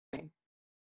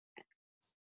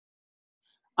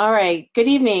All right, good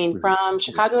evening from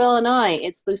Chicago, Illinois.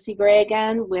 It's Lucy Gray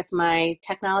again with my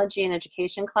Technology and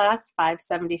Education class,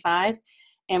 575.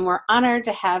 And we're honored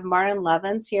to have Martin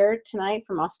Levins here tonight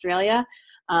from Australia.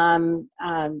 And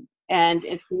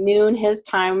it's noon his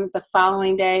time the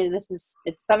following day. It's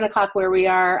 7 o'clock where we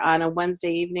are on a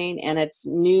Wednesday evening, and it's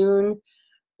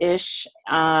noon-ish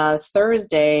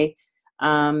Thursday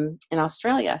in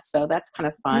Australia. So that's kind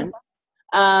of fun.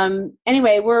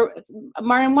 Anyway,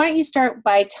 Martin, why don't you start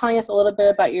by telling us a little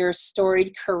bit about your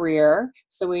storied career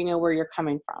so we know where you're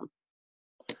coming from.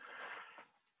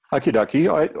 Okie dokie.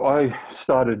 I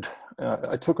started,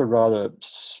 I took a rather,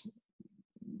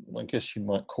 I guess you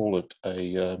might call it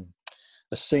a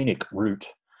scenic route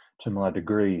to my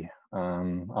degree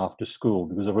after school,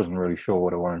 because I wasn't really sure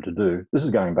what I wanted to do. This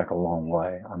is going back a long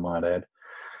way, I might add,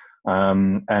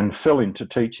 and fell into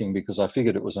teaching because I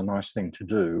figured it was a nice thing to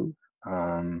do.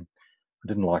 I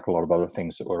didn't like a lot of other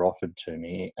things that were offered to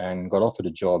me, and got offered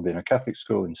a job in a Catholic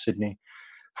school in Sydney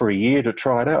for a year to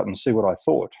try it out and see what I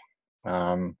thought.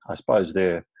 I suppose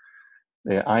their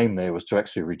aim there was to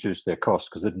actually reduce their costs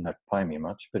because they didn't have to pay me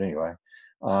much. But anyway,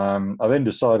 I then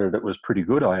decided it was pretty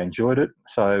good. I enjoyed it,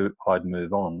 so I'd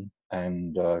move on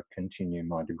and continue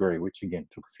my degree, which again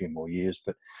took a few more years.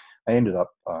 But I ended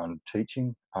up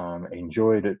teaching,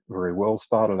 enjoyed it very well,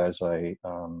 started as a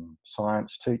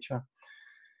science teacher,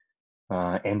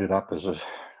 ended up as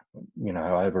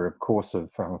over a course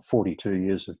of 42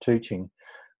 years of teaching,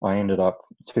 I ended up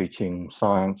teaching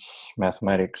science,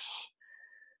 mathematics,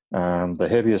 the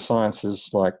heavier sciences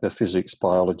like the physics,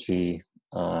 biology,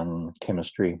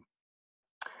 chemistry.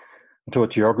 I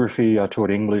taught geography, I taught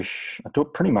English, I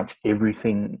taught pretty much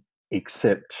everything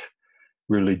except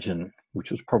religion,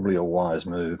 which was probably a wise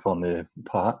move on their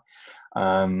part.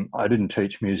 I didn't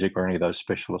teach music or any of those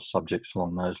specialist subjects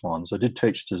along those lines. I did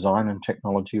teach design and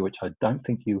technology, which I don't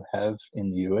think you have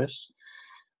in the US.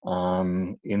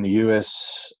 In the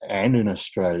US and in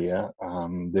Australia,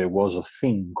 there was a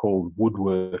thing called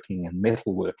woodworking and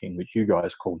metalworking, which you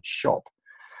guys called shop.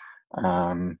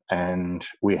 And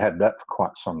we had that for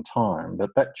quite some time,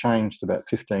 but that changed about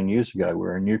 15 years ago,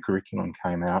 where a new curriculum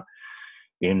came out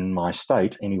in my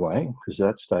state anyway, because at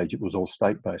that stage it was all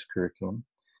state-based curriculum.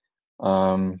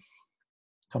 Come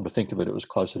to think of it, it was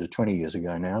closer to 20 years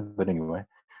ago now, but anyway,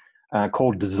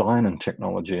 called Design and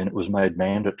Technology, and it was made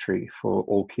mandatory for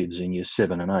all kids in year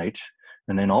 7 and 8,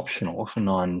 and then optional for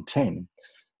 9 and 10.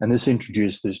 And this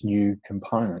introduced this new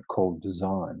component called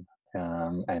design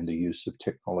and the use of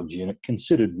technology, and it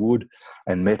considered wood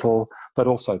and metal, but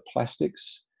also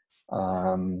plastics,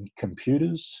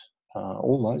 computers,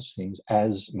 all those things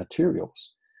as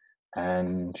materials.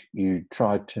 And you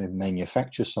tried to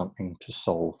manufacture something to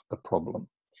solve a problem.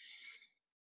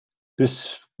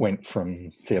 This went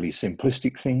from fairly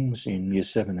simplistic things in year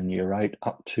 7 and year 8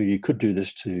 up to, you could do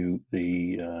this to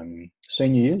the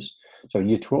senior years. So in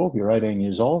year 12, you're 18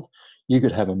 years old, you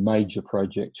could have a major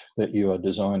project that you are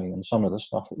designing, and some of the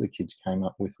stuff that the kids came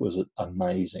up with was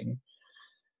amazing.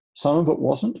 Some of it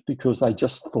wasn't, because they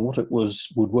just thought it was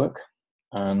woodwork,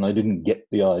 and they didn't get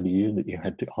the idea that you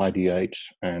had to ideate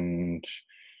and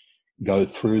go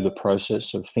through the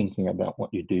process of thinking about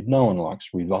what you did. No one likes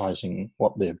revising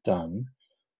what they've done.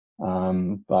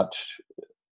 But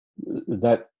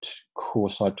that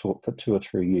course I taught for 2 or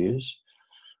 3 years.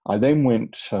 I then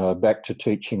went back to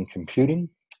teaching computing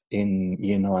in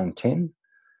year 9, 10.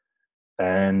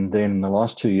 And then the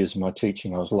last 2 years of my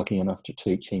teaching, I was lucky enough to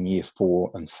teach in year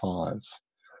 4 and 5.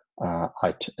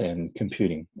 And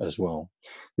computing as well.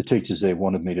 The teachers there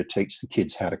wanted me to teach the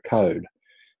kids how to code,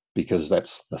 because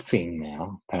that's the thing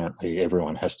now. Apparently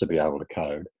everyone has to be able to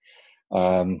code.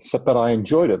 But I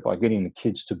enjoyed it by getting the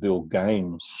kids to build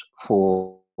games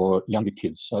for younger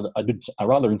kids. So I did a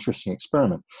rather interesting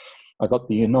experiment. I got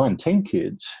the year 9, 10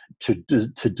 kids to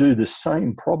do the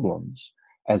same problems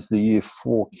as the year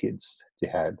 4 kids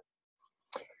had.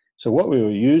 So what we were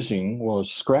using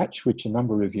was Scratch, which a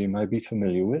number of you may be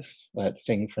familiar with, that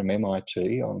thing from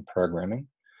MIT on programming,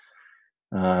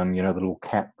 the little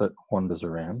cat that wanders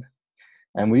around.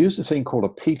 And we used a thing called a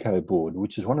Pico board,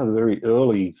 which is one of the very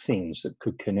early things that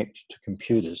could connect to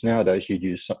computers. Nowadays, you'd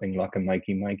use something like a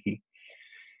Makey.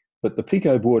 But the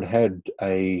Pico board had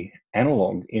a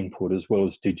analog input as well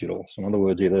as digital. So in other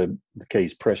words, either the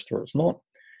key's pressed or it's not.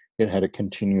 It had a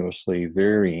continuously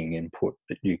varying input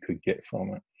that you could get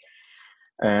from it.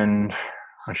 And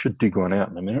I should dig one out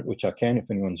in a minute, which I can if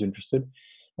anyone's interested.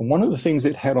 And one of the things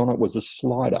it had on it was a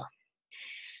slider.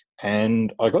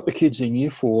 And I got the kids in year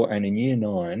 4 and in year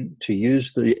 9 to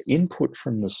use the input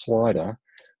from the slider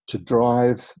to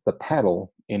drive the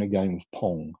paddle in a game of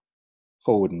Pong.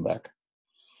 forward and back.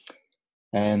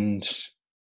 And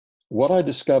what I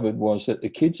discovered was that the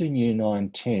kids in year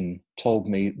 9, 10 told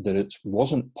me that it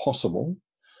wasn't possible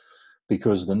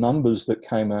because the numbers that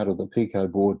came out of the Pico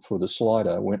board for the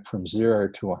slider went from 0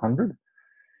 to 100,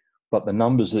 but the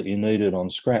numbers that you needed on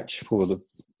Scratch for the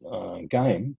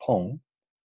game, Pong,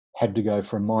 had to go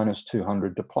from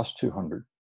 -200 to +200.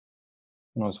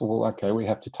 And I was, well, okay, we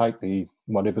have to take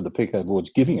whatever the Pico board's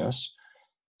giving us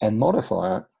and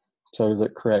modify it so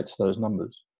that it creates those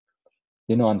numbers.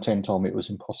 Year 9, 10 told me it was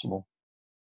impossible.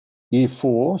 Year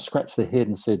 4 scratched their head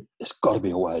and said, there's got to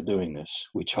be a way of doing this,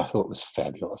 which I thought was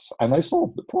fabulous. And they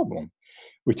solved the problem,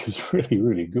 which was really,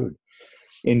 really good.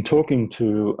 In talking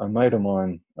to a mate of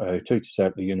mine who teaches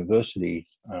at the university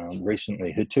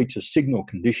recently, who teaches signal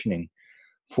conditioning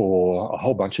for a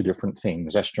whole bunch of different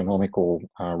things, astronomical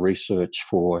research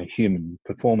for human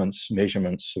performance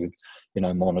measurements of,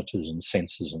 monitors and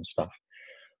sensors and stuff,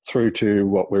 through to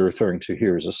what we're referring to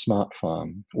here as a smart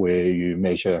farm, where you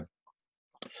measure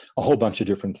a whole bunch of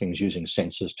different things using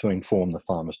sensors to inform the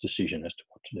farmer's decision as to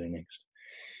what to do next.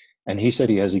 And he said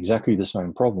he has exactly the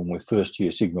same problem with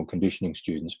first-year signal conditioning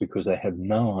students because they have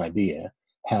no idea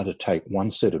how to take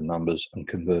one set of numbers and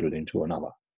convert it into another.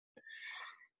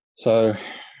 So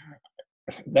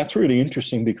that's really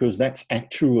interesting because that's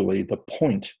actually the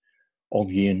point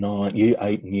of year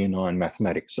 8 and year 9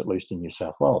 mathematics, at least in New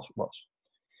South Wales it was.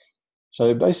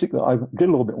 So basically I did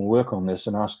a little bit more work on this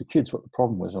and asked the kids what the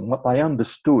problem was, and what they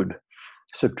understood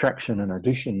subtraction and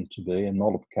addition to be, and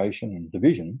multiplication and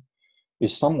division,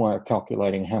 is some way of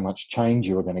calculating how much change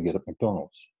you were going to get at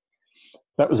McDonald's.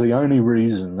 That was the only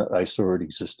reason that they saw it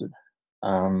existed.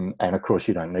 And of course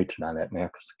you don't need to know that now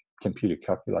because the computer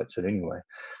calculates it anyway.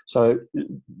 So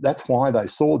that's why they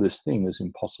saw this thing as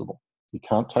impossible. You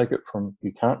can't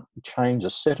you can't change a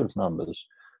set of numbers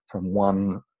from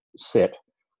one set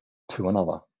to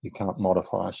another. You can't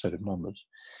modify a set of numbers.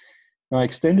 And I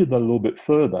extended that a little bit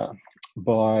further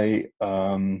by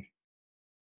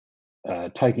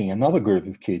taking another group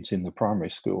of kids in the primary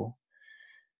school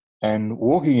and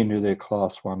walking into their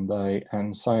class one day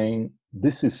and saying,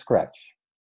 this is Scratch.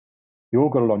 You all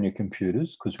got it on your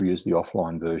computers because we use the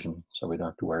offline version, so we don't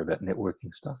have to worry about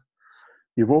networking stuff.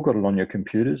 You've all got it on your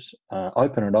computers.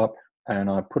 Open it up, and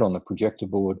I put on the projector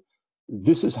board,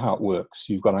 this is how it works.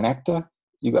 You've got an actor,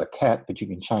 you've got a cat, but you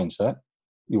can change that.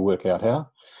 You'll work out how.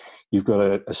 You've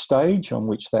got a stage on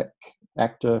which that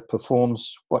actor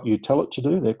performs what you tell it to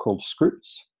do. They're called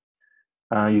scripts.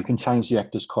 You can change the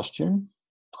actor's costume,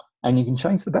 and you can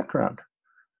change the background.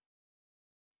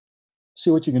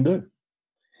 See what you can do.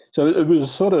 So it was a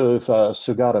sort of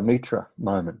Sugata Mitra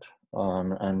moment.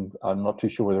 And I'm not too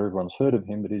sure whether everyone's heard of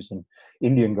him, but he's an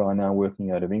Indian guy now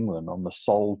working out of England on the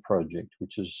SOL project,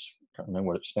 which is, I don't know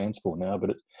what it stands for now,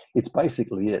 but it's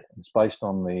basically it. It's based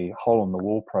on the hole in the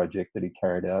wall project that he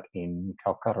carried out in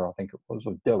Calcutta, I think it was,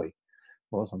 or Delhi,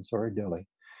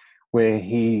 where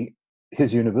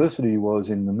his university was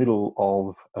in the middle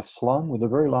of a slum with a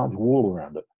very large wall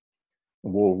around it. The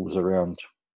wall was around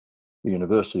the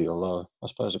university, although I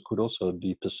suppose it could also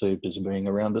be perceived as being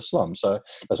around the slum, so it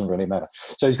doesn't really matter.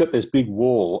 So he's got this big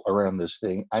wall around this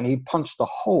thing, and he punched a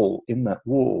hole in that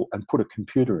wall and put a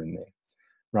computer in there,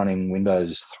 running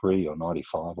Windows 3 or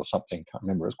 95 or something, can't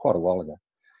remember, it was quite a while ago.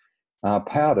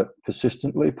 Powered it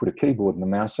persistently, put a keyboard and a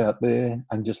mouse out there,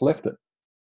 and just left it.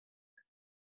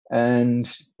 And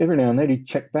every now and then he'd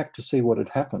check back to see what had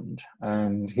happened,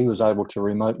 and he was able to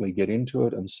remotely get into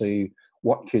it and see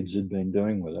what kids had been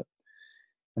doing with it.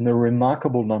 And there were a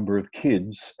remarkable number of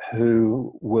kids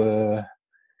who were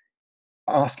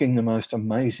asking the most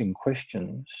amazing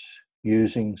questions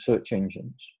using search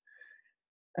engines.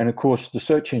 And of course, the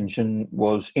search engine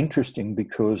was interesting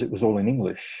because it was all in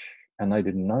English and they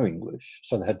didn't know English.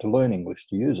 So they had to learn English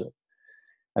to use it.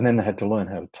 And then they had to learn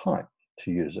how to type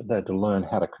to use it. They had to learn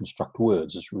how to construct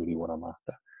words is really what I'm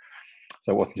after.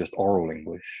 So it wasn't just oral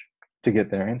English to get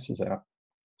their answers out.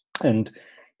 And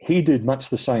he did much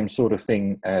the same sort of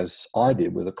thing as I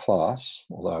did with a class,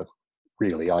 although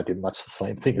really I did much the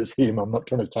same thing as him. I'm not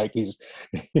trying to take his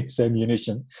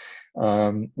ammunition,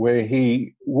 where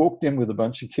he walked in with a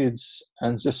bunch of kids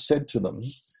and just said to them,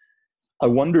 I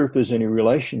wonder if there's any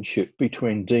relationship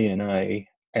between DNA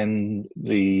and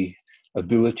the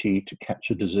ability to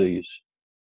catch a disease.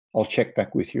 I'll check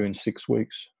back with you in 6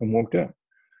 weeks, and walked out.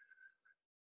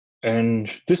 And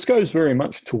this goes very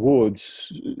much towards,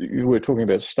 you were talking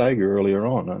about Steger earlier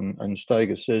on, and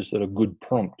Steger says that a good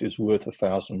prompt is worth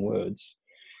 1,000 words.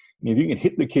 And if you can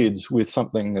hit the kids with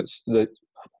something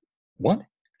what?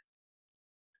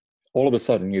 All of a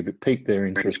sudden you've piqued their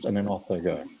interest and then off they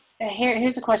go.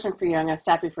 Here's a question for you. I'm going to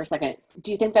stop you for a second.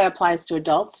 Do you think that applies to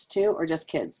adults too, or just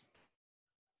kids?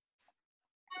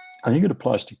 I think it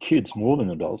applies to kids more than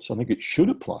adults. I think it should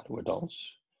apply to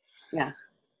adults. Yeah.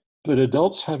 But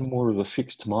adults have more of a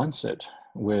fixed mindset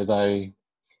where they,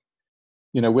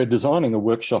 we're designing a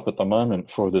workshop at the moment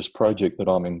for this project that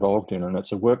I'm involved in, and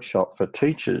it's a workshop for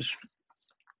teachers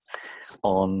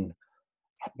on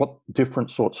what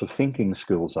different sorts of thinking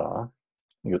skills are.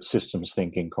 You've got systems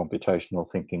thinking, computational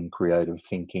thinking, creative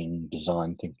thinking,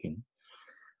 design thinking,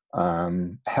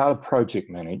 how to project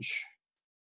manage,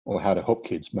 or how to help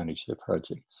kids manage their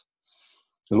projects.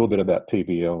 A little bit about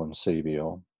PBL and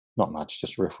CBL, not much,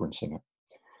 just referencing it.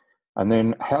 And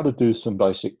then how to do some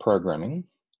basic programming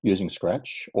using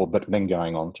Scratch, but then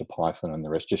going on to Python and the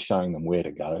rest, just showing them where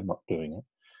to go, not doing it.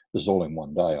 This is all in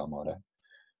one day, I might add.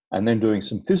 And then doing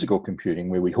some physical computing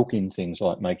where we hook in things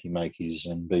like Makey-Makeys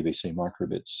and BBC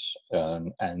microbits,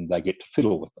 and they get to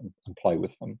fiddle with them and play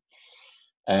with them.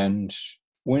 And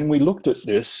when we looked at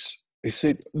this, we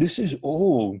said, this is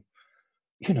all,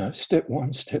 step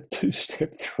 1, step 2,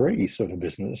 step 3 sort of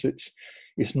business.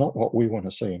 It's not what we want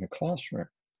to see in a classroom.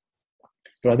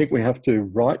 But I think we have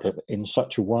to write it in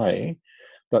such a way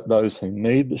that those who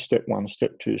need the step 1,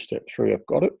 step 2, step 3 have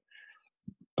got it,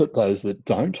 but those that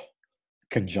don't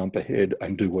can jump ahead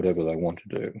and do whatever they want to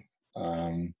do.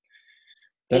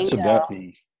 That's Bingo. about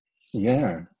the,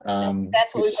 yeah.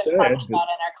 That's what we've been talking about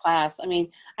in our class. I mean,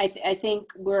 I think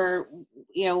we've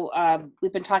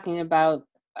been talking about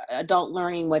adult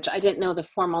learning, which I didn't know the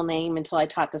formal name until I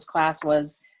taught this class,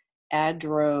 was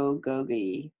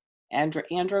andragogy.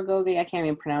 Andragogy, I can't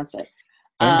even pronounce it.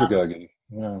 Andragogy,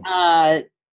 yeah.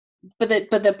 But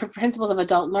the principles of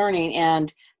adult learning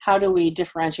and how do we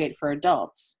differentiate for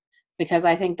adults? Because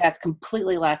I think that's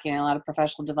completely lacking in a lot of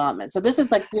professional development. So this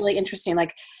is like really interesting.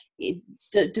 Like, do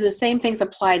the same things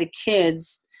apply to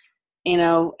kids?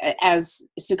 As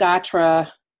Sugatra,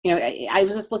 I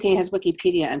was just looking at his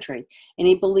Wikipedia entry, and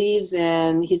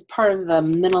he's part of the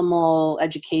minimal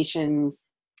education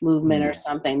movement or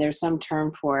something. There's some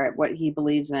term for it, what he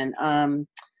believes in.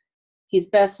 He's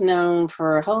best known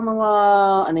for Hole in the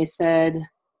Wall, and they said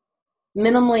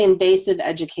minimally invasive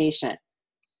education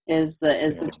is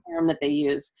the term that they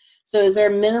use. So is there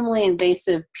minimally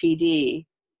invasive PD?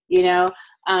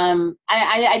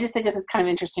 I just think this is kind of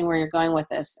interesting where you're going with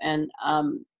this. And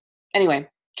anyway,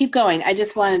 keep going. I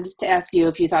just wanted to ask you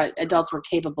if you thought adults were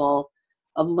capable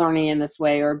of learning in this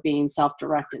way or being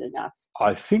self-directed enough.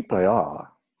 I think they are,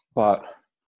 but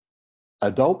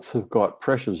adults have got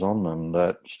pressures on them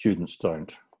that students don't.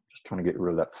 Just trying to get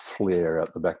rid of that flare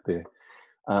out the back there.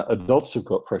 Adults have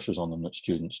got pressures on them that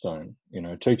students don't.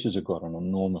 Teachers have got an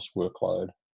enormous workload,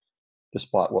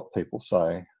 despite what people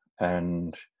say.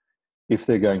 And if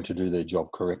they're going to do their job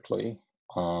correctly,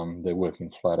 they're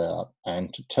working flat out.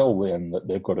 And to tell them that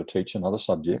they've got to teach another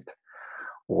subject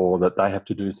or that they have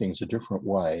to do things a different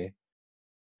way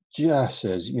just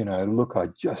says, look, I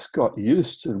just got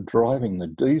used to driving the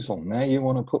diesel. Now you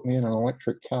want to put me in an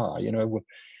electric car.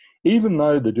 Even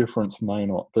though the difference may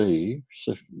not be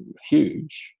so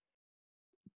huge,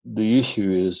 the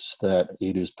issue is that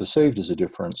it is perceived as a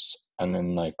difference, and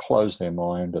then they close their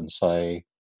mind and say,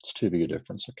 it's too big a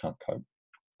difference, I can't cope.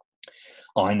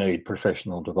 I need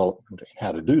professional development in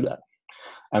how to do that.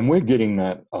 And we're getting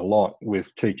that a lot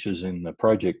with teachers in the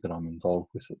project that I'm involved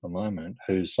with at the moment,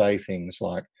 who say things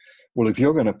like, well, if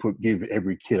you're going to give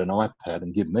every kid an iPad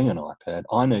and give me an iPad,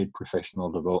 I need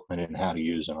professional development in how to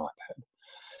use an iPad.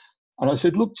 And I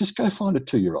said, look, just go find a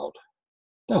 2-year-old.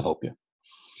 They'll help you.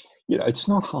 It's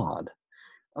not hard.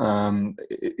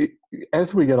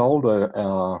 As we get older,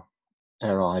 our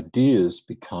ideas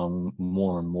become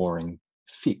more and more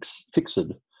fixed,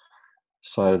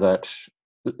 so that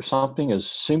something as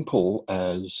simple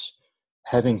as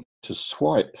having to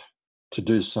swipe to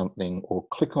do something or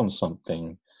click on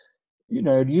something,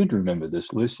 you'd remember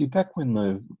this, Lucy, back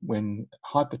when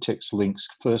hypertext links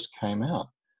first came out.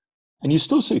 And you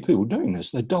still see people doing this.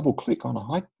 They double click on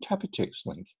a hypertext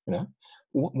link.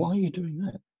 Why are you doing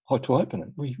that? Oh, to open it.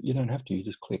 Well, you don't have to. You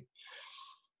just click.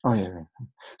 Oh, yeah.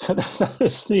 So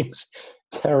those things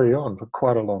carry on for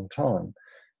quite a long time.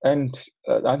 And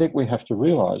I think we have to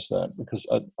realise that, because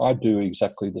I do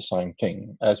exactly the same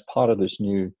thing. As part of this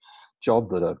new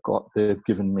job that I've got, they've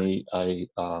given me a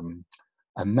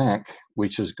Mac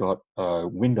which has got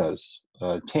Windows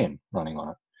 10 running on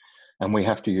it. And we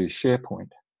have to use SharePoint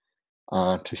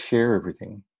to share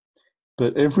everything.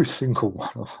 But every single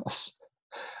one of us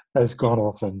has gone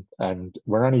off and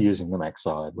we're only using the Mac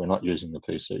side. We're not using the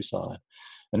PC side.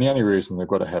 And the only reason they've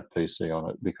got to have PC on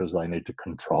it because they need to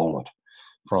control it.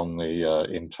 from the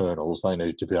internals. They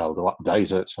need to be able to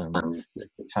update it and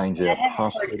change our I haven't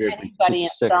password heard every anybody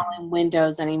 6 seconds. installing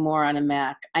Windows anymore on a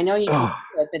Mac. I know you can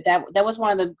do it, but that was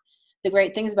one of the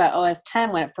great things about OS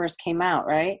 10 when it first came out,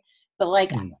 right? But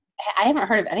like, I haven't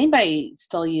heard of anybody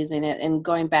still using it and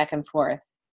going back and forth.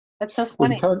 That's so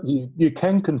funny. Well, you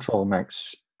can control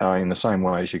Macs in the same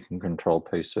way as you can control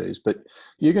PCs, but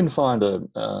you can find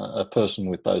a person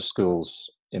with those skills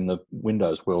in the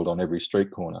Windows world on every street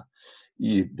corner.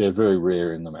 They're very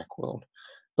rare in the Mac world.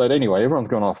 But anyway, everyone's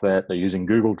gone off that. They're using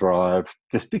Google Drive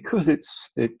just because it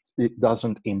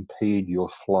doesn't impede your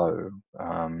flow,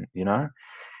 you know.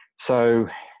 So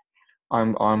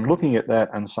I'm looking at that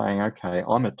and saying, okay,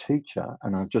 I'm a teacher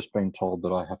and I've just been told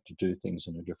that I have to do things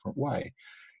in a different way.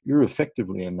 You're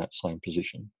effectively in that same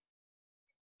position.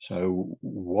 So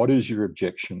what is your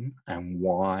objection and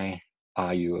why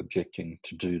are you objecting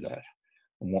to do that?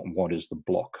 And what is the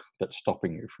block that's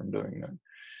stopping you from doing that?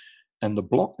 And the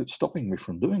block that's stopping me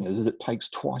from doing it is it takes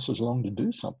twice as long to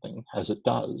do something as it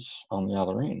does on the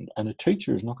other end. And a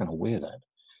teacher is not going to wear that.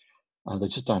 They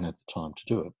just don't have the time to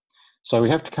do it. So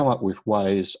we have to come up with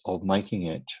ways of making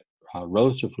it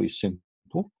relatively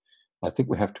simple. I think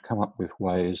we have to come up with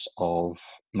ways of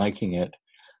making it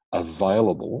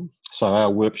available. So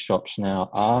our workshops now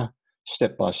are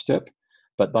step by step,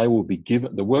 but they will be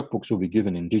given, the workbooks will be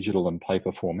given in digital and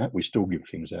paper format. We still give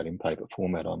things out in paper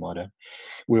format, I might add.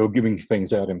 We're giving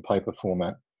things out in paper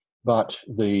format, but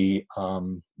the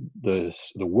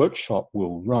workshop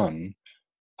will run.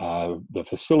 The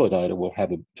facilitator will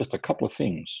have just a couple of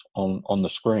things on the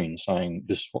screen saying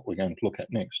this is what we're going to look at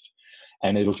next,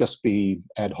 and it'll just be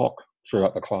ad hoc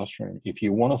throughout the classroom. If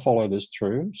you want to follow this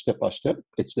through step by step,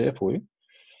 it's there for you.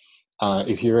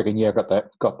 If you reckon, yeah, got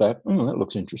that, that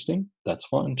looks interesting, that's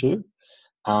fine too.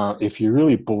 If you're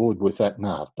really bored with that,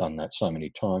 no, I've done that so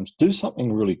many times, do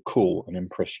something really cool and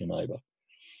impress your neighbour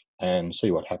and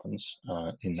see what happens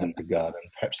in that regard,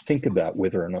 and perhaps think about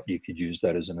whether or not you could use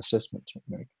that as an assessment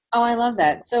technique. Oh, I love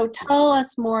that. So tell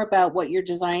us more about what you're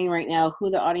designing right now, who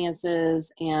the audience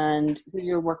is and who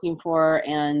you're working for,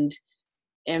 and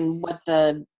what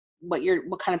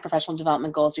kind of professional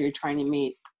development goals are you trying to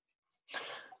meet?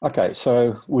 Okay,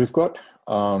 so we've got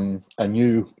a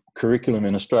new curriculum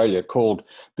in Australia called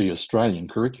the Australian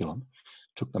curriculum.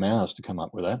 Took them hours to come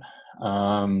up with that.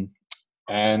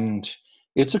 And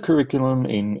it's a curriculum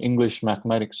in English,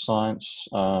 mathematics, science,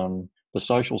 the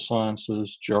social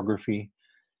sciences, geography,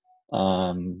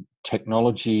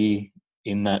 technology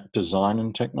in that design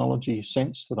and technology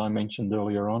sense that I mentioned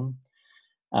earlier on.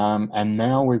 And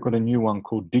now we've got a new one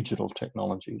called digital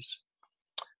technologies.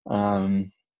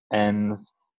 And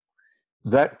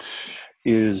that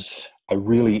is a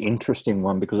really interesting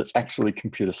one because it's actually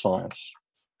computer science.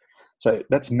 So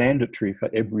that's mandatory for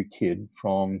every kid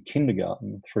from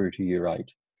kindergarten through to year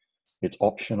 8. It's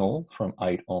optional from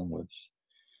 8 onwards.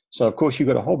 So, of course, you've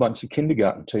got a whole bunch of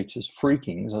kindergarten teachers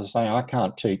freaking, as I say, I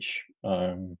can't teach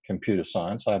computer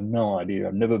science. I have no idea.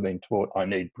 I've never been taught I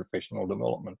need professional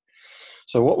development.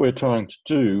 So what we're trying to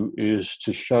do is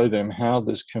to show them how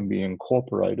this can be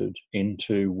incorporated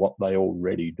into what they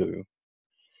already do.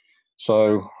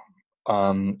 So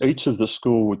each of the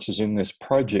school which is in this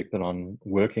project that I'm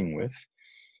working with,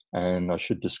 and I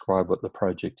should describe what the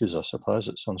project is, I suppose,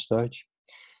 at some stage.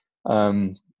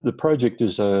 The project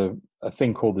is a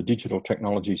thing called the Digital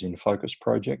Technologies in Focus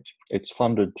project. It's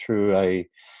funded through a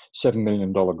 $7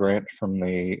 million grant from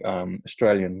the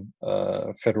Australian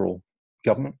federal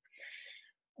government.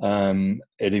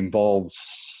 It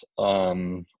involves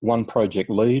one project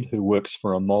lead who works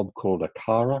for a mob called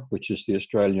ACER, which is the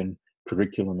Australian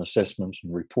Curriculum Assessment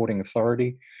and Reporting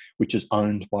Authority, which is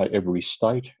owned by every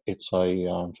state. It's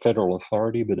a federal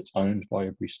authority, but it's owned by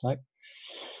every state.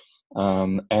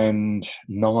 And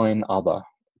 9 other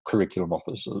curriculum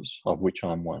officers, of which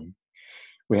I'm one.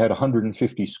 We had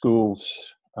 150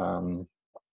 schools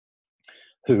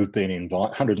who've been invited,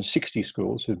 160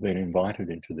 schools who've been invited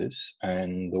into this,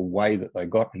 and the way that they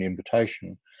got an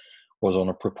invitation was on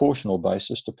a proportional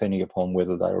basis, depending upon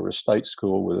whether they were a state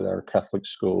school, whether they were a Catholic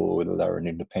school, or whether they were an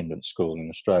independent school. In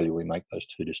Australia, we make those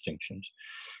 2 distinctions.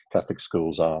 Catholic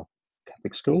schools are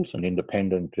Catholic schools, and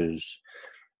independent is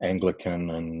Anglican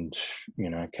and,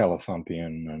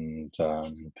 Califumpian and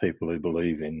people who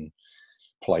believe in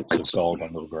plates of gold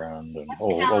under the ground and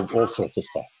all sorts of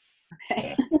stuff.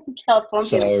 Okay. Yeah.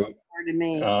 California so, to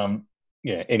me.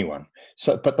 Anyone.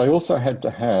 So, but they also had to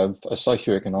have a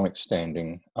socioeconomic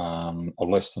standing of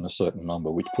less than a certain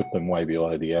number, which put them way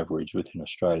below the average within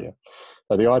Australia.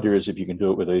 So the idea is if you can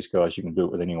do it with these guys, you can do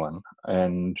it with anyone.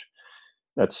 And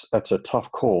that's a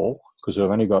tough call because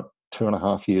we've only got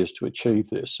 2.5 years to achieve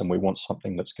this, and we want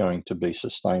something that's going to be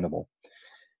sustainable.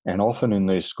 And often in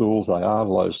these schools, they are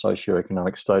low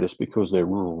socioeconomic status because they're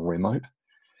rural, remote,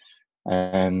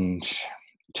 and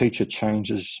teacher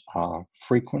changes are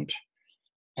frequent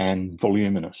and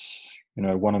voluminous. You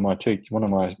know, one of my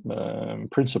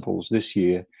principals this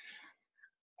year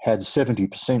had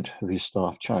 70% of his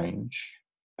staff change,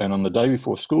 and on the day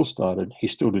before school started, he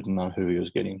still didn't know who he was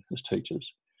getting as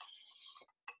teachers.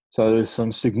 So there's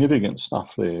some significant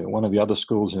stuff there. One of the other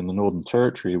schools in the Northern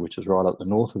Territory, which is right up the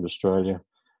north of Australia,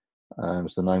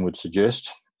 as the name would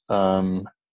suggest,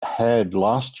 had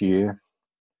last year,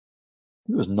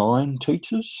 it was 9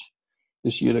 teachers.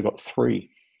 This year they got 3.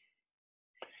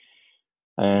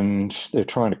 And they're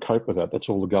trying to cope with that. That's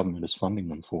all the government is funding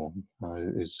them for.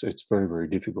 It's very, very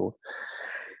difficult.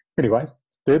 Anyway,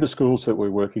 they're the schools that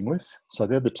we're working with. So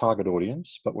they're the target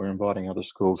audience, but we're inviting other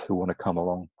schools who want to come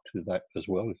along to that as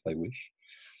well if they wish.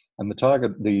 And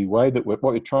the way that what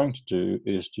we're trying to do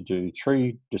is to do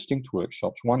 3 distinct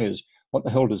workshops. One is, what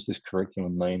the hell does this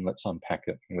curriculum mean? Let's unpack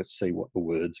it and let's see what the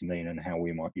words mean and how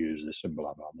we might use this and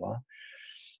blah, blah, blah.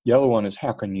 The other one is,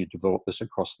 how can you develop this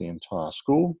across the entire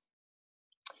school?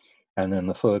 And then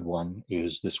the third one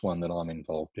is this one that I'm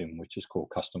involved in, which is called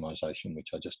customization, which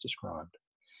I just described.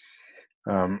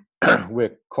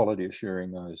 We're quality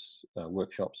assuring those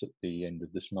workshops at the end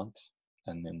of this month,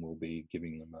 and then we'll be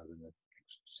giving them over the next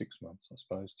 6 months, I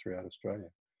suppose, throughout Australia,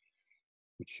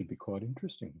 which should be quite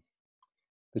interesting.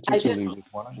 Particularly with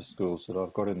one of the schools that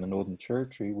I've got in the Northern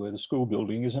Territory, where the school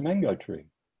building is a mango tree.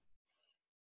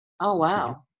 Oh,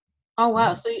 wow. Oh, wow.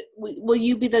 Yeah. So will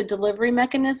you be the delivery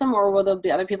mechanism, or will there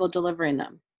be other people delivering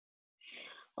them?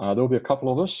 There'll be a couple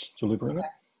of us delivering it.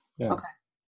 Yeah. Okay.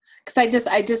 Because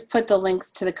I just put the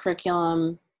links to the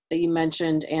curriculum that you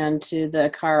mentioned and to the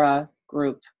ACER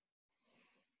group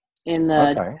in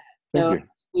the. Okay. Thank you.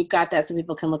 We've got that so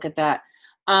people can look at that.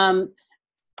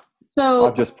 So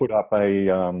I've just put up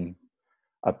a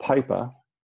paper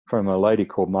from a lady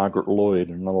called Margaret Lloyd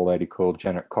and another lady called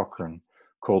Janet Cochran,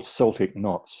 called Celtic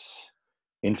Knots,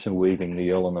 interweaving the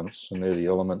elements, and they're the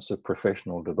elements of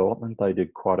professional development. They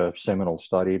did quite a seminal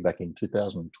study back in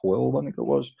 2012, I think it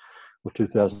was, or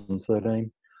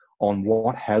 2013, on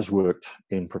what has worked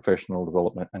in professional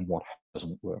development and what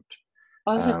hasn't worked.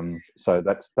 So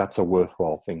that's a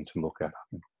worthwhile thing to look at.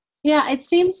 Yeah, it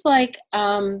seems like,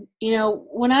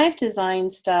 when I've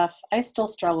designed stuff, I still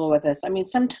struggle with this. I mean,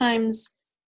 sometimes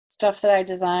stuff that I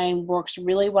design works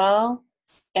really well,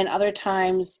 and other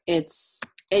times it's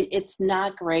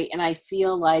not great, and I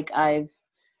feel like I've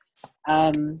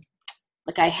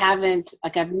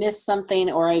missed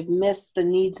something, or I've missed the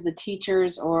needs of the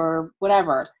teachers or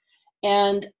whatever.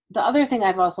 And the other thing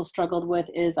I've also struggled with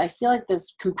is I feel like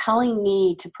this compelling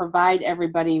need to provide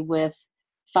everybody with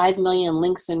 5 million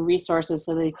links and resources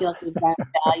so they feel like they've got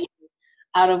value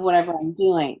out of whatever I'm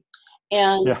doing.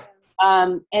 And yeah.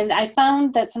 And I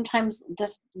found that sometimes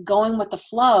this going with the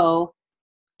flow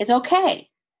is okay,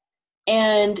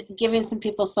 and giving some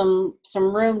people some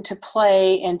room to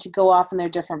play and to go off in their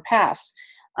different paths.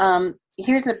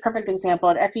 Here's a perfect example.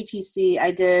 At FETC,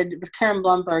 I did, with Karen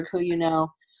Blumberg, who you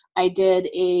know, I did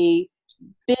a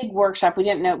big workshop. We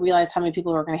didn't realize how many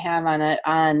people we were going to have on it,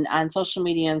 on social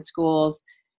media in schools.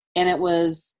 And it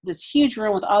was this huge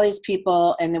room with all these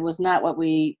people, and it was not what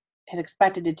we had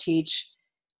expected to teach.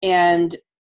 And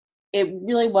it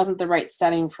really wasn't the right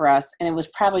setting for us. And it was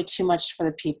probably too much for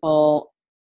the people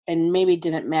and maybe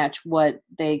didn't match what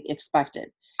they expected.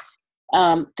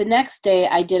 The next day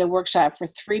I did a workshop for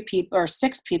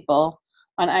 6 people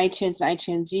on iTunes and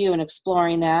iTunes U and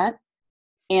exploring that.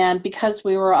 And because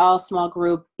we were all a small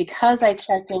group, because I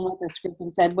checked in with this group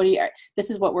and said, this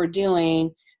is what we're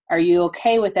doing. Are you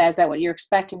okay with that? Is that what you're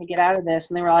expecting to get out of this?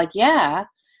 And they were like, yeah.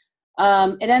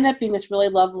 It ended up being this really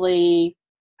lovely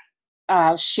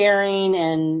sharing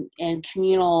and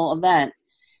communal event.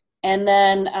 And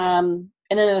then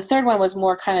the third one was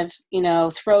more kind of,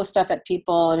 throw stuff at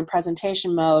people in a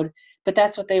presentation mode, but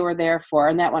that's what they were there for,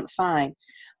 and that went fine.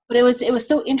 But it was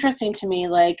so interesting to me,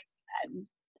 like,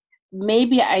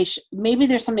 maybe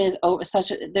there's something as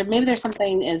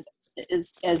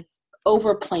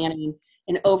over planning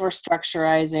and over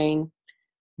structurizing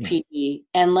PE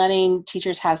and letting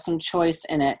teachers have some choice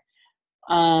in it.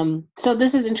 So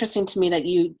this is interesting to me that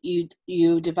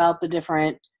you develop the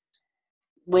different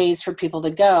ways for people to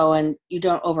go and you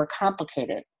don't overcomplicate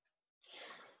it.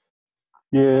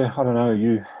 Yeah, I don't know.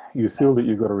 You feel that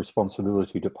you've got a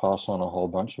responsibility to pass on a whole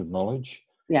bunch of knowledge.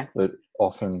 Yeah. But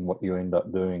often what you end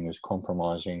up doing is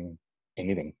compromising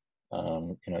anything,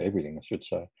 everything, I should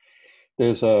say.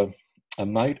 There's a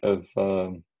mate of,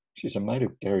 she's a mate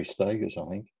of Gary Steger's, I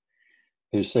think,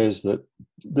 who says that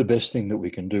the best thing that we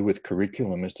can do with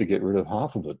curriculum is to get rid of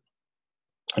half of it.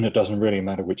 And it doesn't really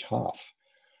matter which half.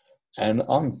 And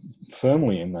I'm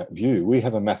firmly in that view. We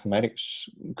have a mathematics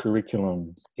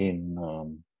curriculum in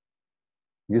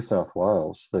New South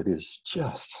Wales that is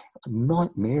just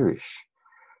nightmarish.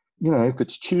 You know, if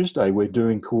it's Tuesday, we're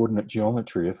doing coordinate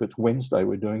geometry. If it's Wednesday,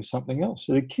 we're doing something else.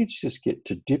 So the kids just get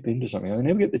to dip into something. They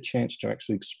never get the chance to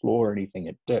actually explore anything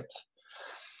at depth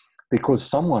because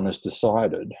someone has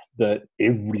decided that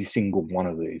every single one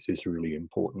of these is really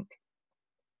important,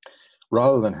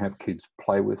 rather than have kids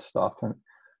play with stuff. And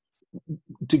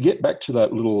to get back to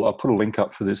that little, I'll put a link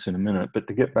up for this in a minute, but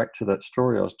to get back to that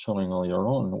story I was telling earlier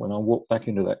on, when I walked back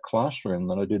into that classroom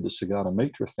that I did the Sagata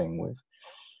Mitra thing with,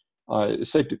 I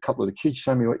said to a couple of the kids,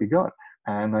 show me what you got.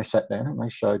 And they sat down and they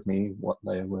showed me what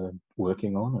they were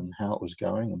working on and how it was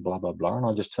going and blah, blah, blah. And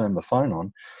I just turned my phone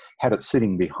on, had it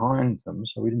sitting behind them,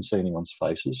 so we didn't see anyone's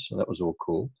faces, so that was all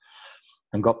cool,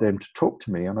 and got them to talk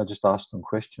to me, and I just asked them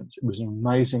questions. It was an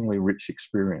amazingly rich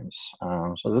experience.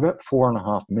 So it was about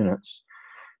 4.5 minutes.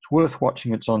 It's worth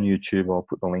watching. It's on YouTube. I'll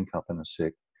put the link up in a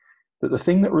sec. But the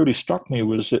thing that really struck me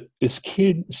was that this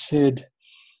kid said,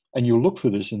 and you'll look for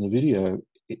this in the video,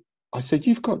 I said,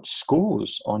 you've got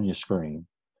scores on your screen,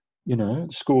 you know,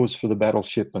 scores for the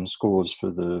battleship and scores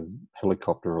for the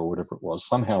helicopter or whatever it was.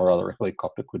 Somehow or other, a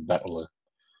helicopter could battle a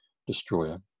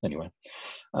destroyer. Anyway.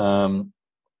 And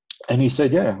he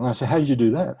said, yeah. And I said, how did you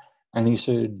do that? And he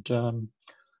said,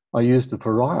 I used a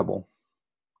variable.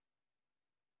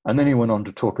 And then he went on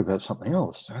to talk about something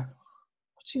else.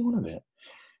 What's he on about?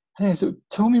 And I said,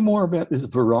 tell me more about this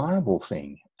variable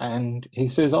thing. And he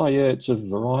says, oh, yeah, it's a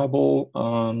variable.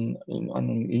 And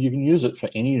you can use it for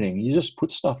anything. You just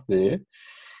put stuff there,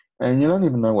 and you don't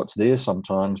even know what's there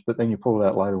sometimes, but then you pull it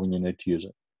out later when you need to use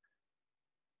it.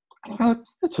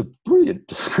 That's a brilliant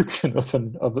description of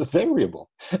a variable.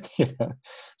 Yeah.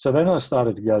 So then I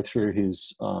started to go through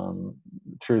his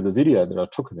through the video that I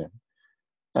took of him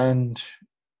and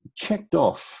checked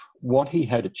off what he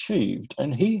had achieved,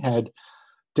 and he had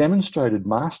demonstrated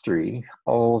mastery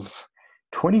of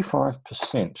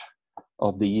 25%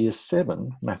 of the Year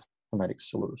 7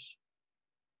 mathematics syllabus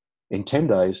in 10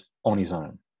 days on his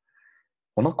own.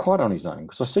 Well, not quite on his own,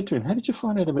 because I said to him, how did you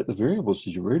find out about the variables?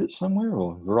 Did you read it somewhere?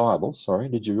 Or variables, sorry,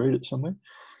 did you read it somewhere?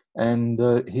 And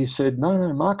he said,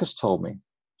 no, Marcus told me. And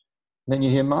then you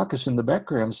hear Marcus in the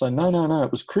background say, no,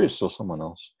 it was Chris or someone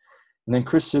else. And then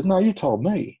Chris said, no, you told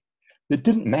me. It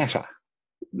didn't matter.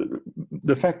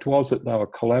 The fact was that they were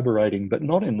collaborating, but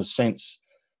not in the sense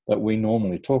that we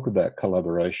normally talk about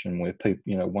collaboration, where people,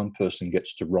 you know, one person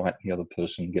gets to write, the other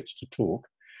person gets to talk.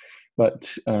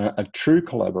 But a true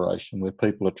collaboration where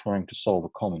people are trying to solve a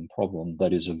common problem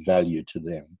that is of value to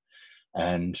them,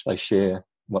 and they share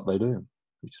what they do,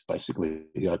 which is basically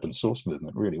the open source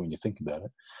movement, really, when you think about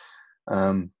it.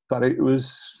 But it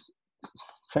was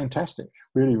fantastic,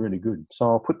 really, really good. So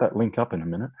I'll put that link up in a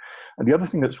minute. And the other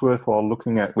thing that's worthwhile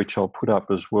looking at, which I'll put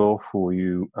up as well for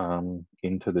you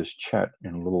into this chat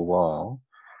in a little while,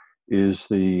 is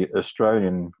the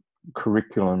Australian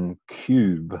Curriculum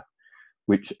Cube,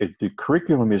 which the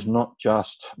curriculum is not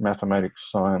just mathematics,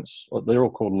 science, they're all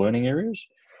called learning areas,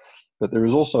 but there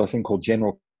is also a thing called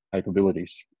general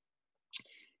capabilities.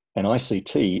 And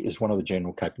ICT is one of the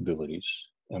general capabilities.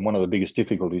 And one of the biggest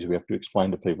difficulties we have to explain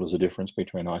to people is the difference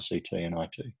between ICT and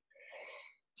IT.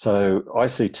 So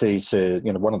ICT says,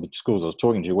 you know, one of the schools I was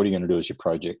talking to, what are you going to do as your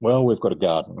project? Well, we've got a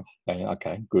garden.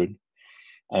 Okay, good.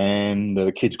 And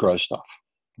the kids grow stuff.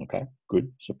 Okay,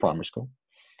 good. It's a primary school.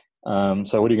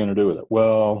 So what are you going to do with it?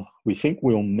 Well, we think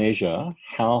we'll measure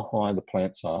how high the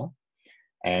plants are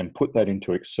and put that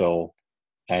into Excel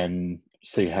and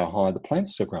see how high the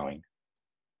plants are growing.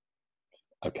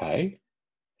 Okay,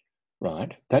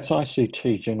 right. That's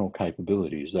ICT general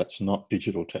capabilities. That's not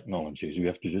digital technologies. You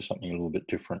have to do something a little bit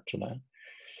different to that.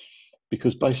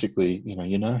 Because basically,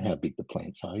 you know how big the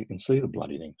plants are. You can see the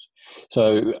bloody things.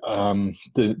 So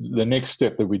the next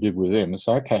step that we did with them is,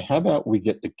 okay, how about we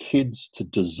get the kids to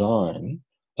design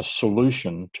a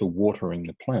solution to watering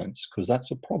the plants? Because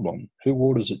that's a problem. Who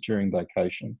waters it during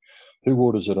vacation? Who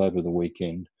waters it over the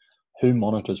weekend? Who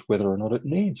monitors whether or not it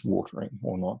needs watering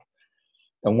or not?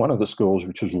 And one of the schools,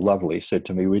 which was lovely, said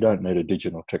to me, we don't need a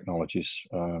digital technologies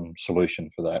solution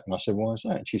for that. And I said, why is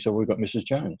that? And she said, we've got Mrs.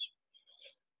 Jones.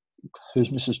 Who's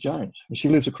Mrs. Jones? And she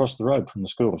lives across the road from the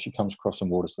school, and she comes across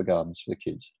and waters the gardens for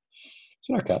the kids.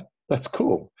 So, okay, that's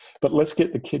cool. But let's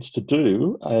get the kids to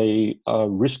do a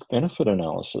risk-benefit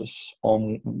analysis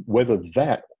on whether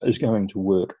that is going to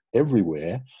work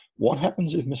everywhere. What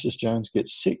happens if Mrs. Jones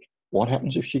gets sick? What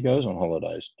happens if she goes on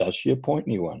holidays? Does she appoint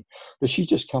anyone? Does she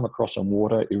just come across some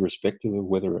water irrespective of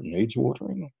whether it needs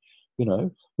watering? You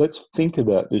know, let's think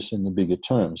about this in the bigger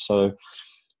terms. So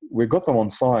we've got them on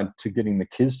side to getting the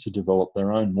kids to develop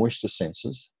their own moisture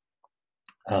sensors,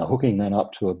 hooking that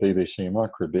up to a BBC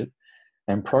microbit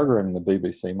and programming the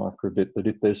BBC microbit that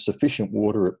if there's sufficient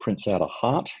water, it prints out a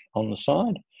heart on the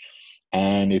side.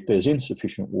 And if there's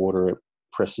insufficient water,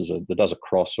 it does a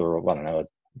cross or I don't know, a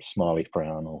smiley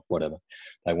frown or whatever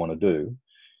they want to do.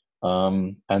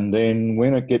 And then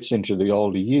when it gets into the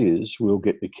older years, we'll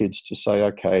get the kids to say,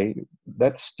 okay,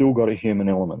 that's still got a human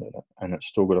element in it and it's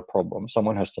still got a problem.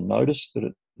 Someone has to notice that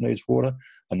it needs water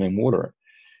and then water it.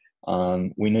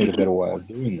 We need a better way of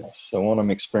doing this. So what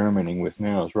I'm experimenting with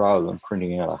now is rather than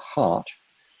printing out a heart,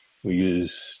 we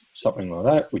use something like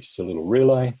that, which is a little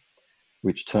relay,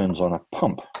 which turns on a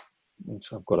pump,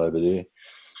 which I've got over there.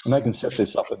 And they can set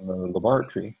this up in the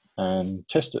laboratory and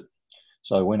test it.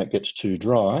 So when it gets too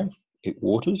dry, it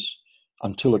waters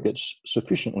until it gets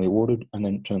sufficiently watered and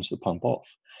then it turns the pump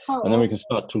off. Oh. And then we can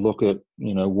start to look at,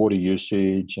 you know, water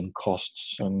usage and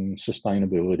costs and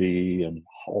sustainability and a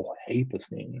whole heap of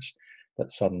things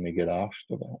that suddenly get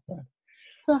asked about that.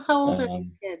 So how old are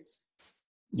these kids?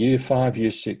 Year 5,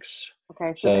 year 6.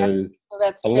 Okay, so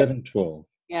that's 11, 12.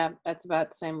 Yeah, that's about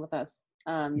the same with us.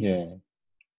 Yeah.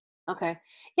 Okay.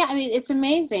 Yeah, I mean, it's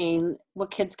amazing what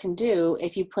kids can do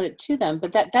if you put it to them,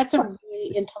 but that's a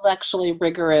really intellectually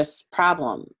rigorous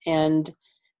problem, and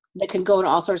that can go in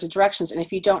all sorts of directions. And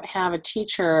if you don't have a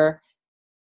teacher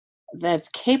that's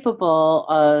capable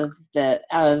of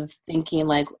thinking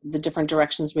like the different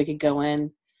directions we could go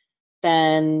in,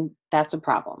 then that's a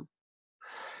problem.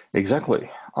 Exactly.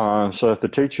 So if the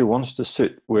teacher wants to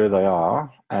sit where they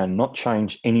are and not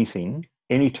change anything,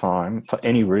 anytime, for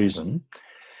any reason,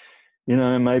 you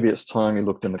know, maybe it's time you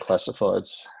looked in the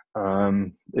classifieds. No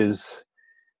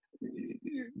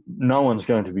one's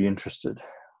going to be interested.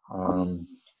 Some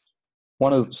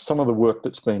of the work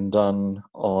that's been done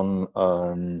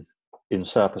on in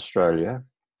South Australia,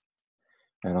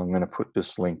 and I'm going to put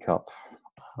this link up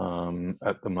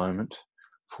at the moment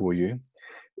for you,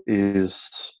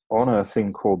 is on a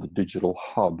thing called the Digital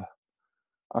Hub,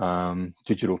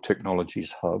 Digital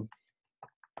Technologies Hub.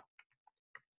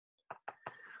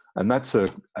 And that's a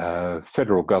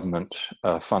federal government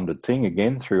funded thing,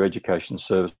 again, through Education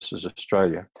Services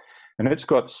Australia. And it's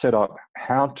got set up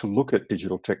how to look at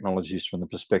digital technologies from the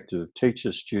perspective of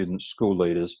teachers, students, school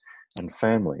leaders, and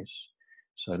families.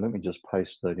 So let me just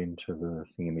paste that into the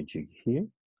thingamajig here.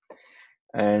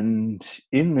 And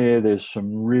in there, there's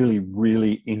some really,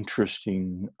 really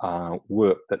interesting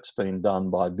work that's been done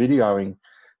by videoing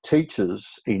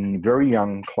teachers in very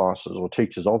young classes, or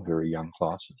teachers of very young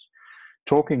classes,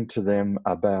 talking to them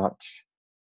about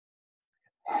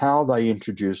how they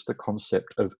introduce the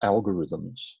concept of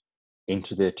algorithms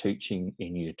into their teaching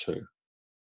in year 2.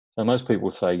 So most people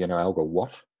say, you know, algo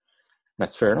what?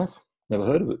 That's fair enough. Never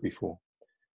heard of it before.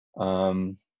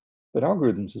 But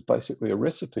algorithms is basically a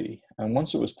recipe. And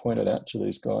once it was pointed out to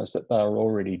these guys that they were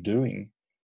already doing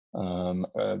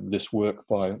this work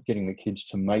by getting the kids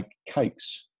to make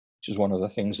cakes, which is one of the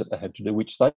things that they had to do,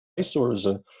 which they saw as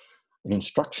an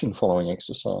instruction following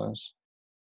exercise.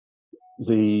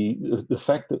 The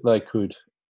fact that they could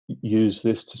use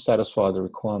this to satisfy the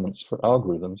requirements for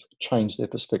algorithms changed their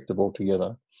perspective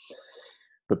altogether.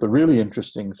 But the really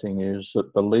interesting thing is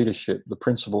that the leadership, the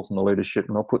principal from the leadership,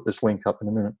 and I'll put this link up in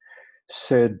a minute,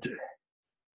 said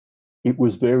it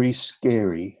was very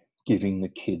scary giving the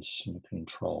kids some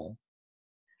control.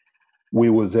 We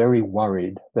were very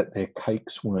worried that their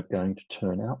cakes weren't going to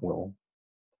turn out well.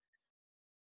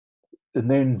 And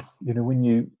then, you know, when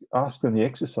you ask them the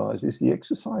exercise, is the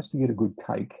exercise to get a good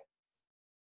cake?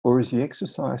 Or is the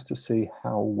exercise to see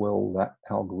how well that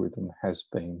algorithm has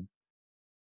been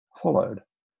followed?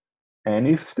 And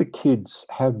if the kids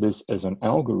have this as an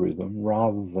algorithm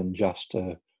rather than just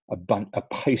a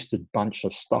pasted bunch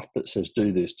of stuff that says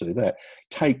do this, do that,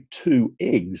 take 2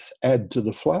 eggs, add to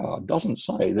the flour. It doesn't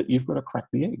say that you've got to crack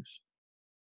the eggs.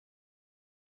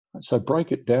 So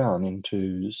break it down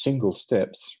into single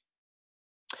steps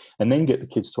and then get the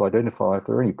kids to identify if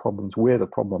there are any problems, where the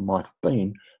problem might have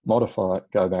been, modify it,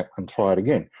 go back and try it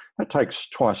again. That takes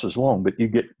twice as long, but you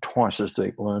get twice as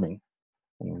deep learning,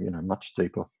 or, you know, much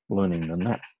deeper learning than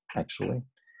that, actually.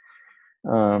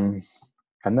 And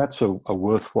that's a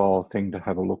worthwhile thing to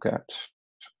have a look at.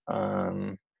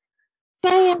 Can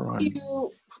I ask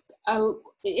you,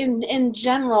 in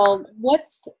general,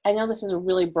 I know this is a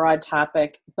really broad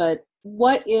topic, but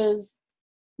what is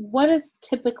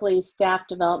typically staff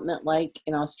development like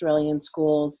in Australian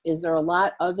schools? Is there a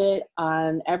lot of it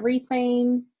on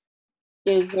everything?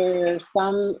 is there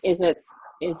some, does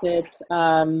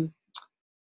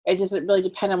it really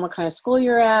depend on what kind of school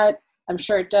you're at? I'm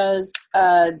sure it does.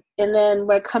 And then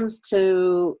when it comes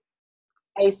to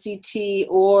ACT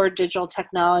or digital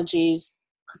technologies,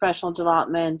 professional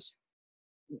development,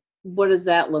 what does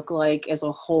that look like as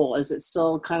a whole? Is it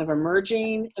still kind of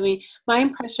emerging? I mean, my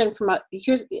impression of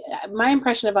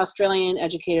Australian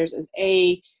educators is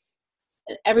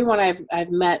everyone I've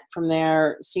met from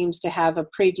there seems to have a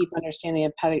pretty deep understanding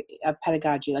of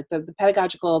pedagogy. Like the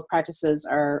pedagogical practices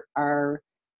are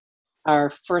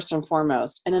first and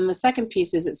foremost. And then the second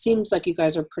piece is it seems like you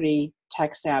guys are pretty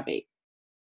tech savvy,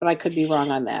 but I could be wrong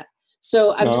on that.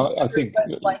 So I'm just I think what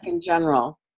it's like in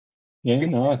general. Yeah,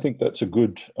 no, I think that's a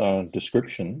good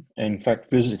description. In fact,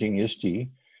 visiting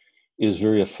ISTE is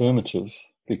very affirmative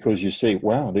because you see,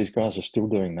 wow, these guys are still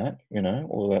doing that,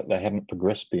 or that they haven't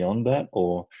progressed beyond that,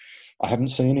 or I haven't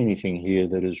seen anything here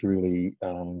that is really,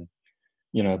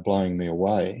 blowing me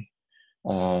away.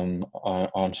 I'm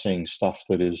seeing stuff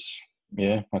that is,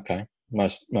 yeah, okay.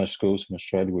 Most schools in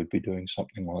Australia would be doing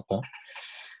something like that,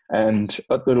 and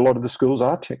a lot of the schools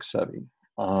are tech savvy.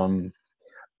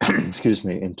 Excuse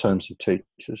me, in terms of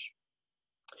teachers.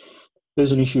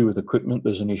 There's an issue with equipment,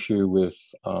 there's an issue with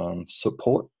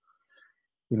support.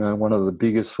 One of the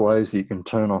biggest ways you can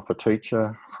turn off a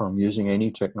teacher from using any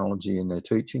technology in their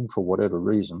teaching for whatever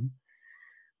reason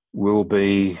will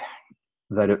be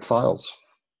that it fails.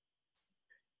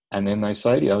 And then they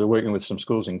say to you, I was working with some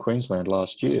schools in Queensland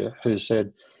last year who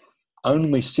said,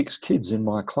 only 6 kids in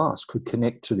my class could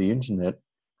connect to the internet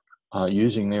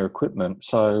using their equipment,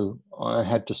 so I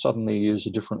had to suddenly use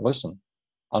a different lesson.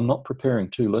 I'm not preparing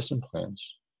 2 lesson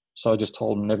plans, so I just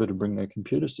told them never to bring their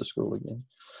computers to school again,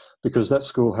 because that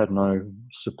school had no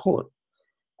support,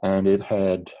 and it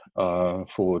had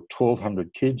for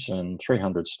 1,200 kids and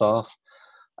 300 staff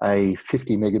a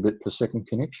 50 megabit per second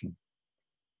connection,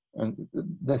 and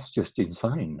that's just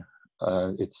insane.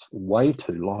 It's way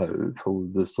too low for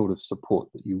the sort of support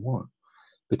that you want,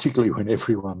 particularly when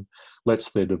everyone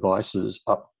lets their devices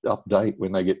update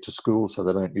when they get to school so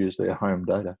they don't use their home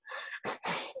data.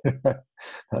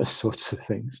 Those sorts of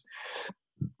things.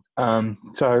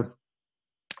 So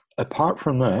apart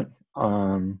from that,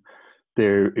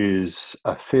 there is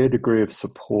a fair degree of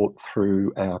support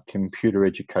through our computer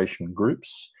education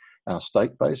groups, our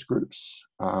state-based groups,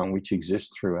 which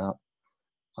exist throughout,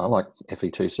 like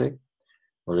FETC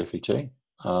or FET,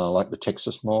 like the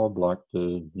Texas mob, like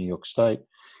the New York State.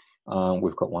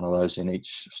 We've got one of those in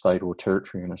each state or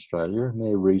territory in Australia, and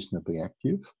they're reasonably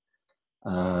active.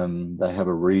 They have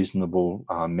a reasonable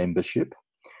membership,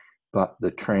 but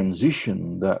the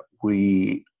transition that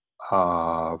we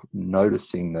are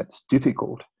noticing that's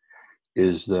difficult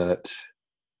is that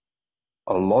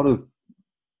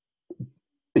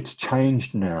it's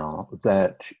changed now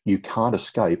that you can't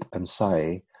escape and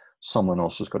say someone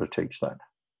else has got to teach that,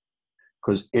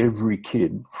 because every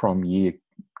kid from year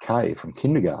K, from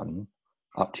kindergarten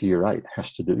up to year 8,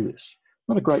 has to do this.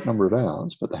 Not a great number of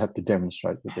hours, but they have to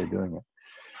demonstrate that they're doing it.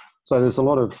 So there's a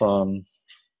lot of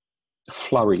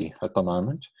flurry at the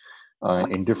moment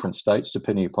in different states,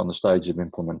 depending upon the stage of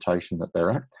implementation that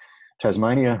they're at.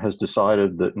 Tasmania has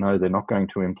decided that no, they're not going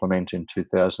to implement in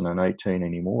 2018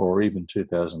 anymore, or even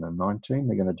 2019.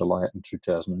 They're going to delay it in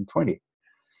 2020.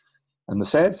 And the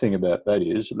sad thing about that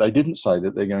is they didn't say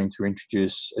that they're going to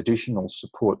introduce additional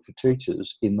support for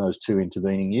teachers in those 2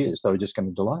 intervening years. They were just going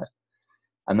to delay it.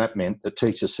 And that meant that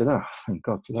teachers said, oh, thank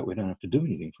God for that, we don't have to do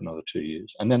anything for another 2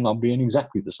 years. And then they'll be in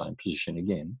exactly the same position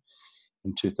again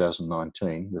in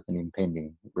 2019 with an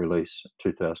impending release in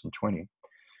 2020.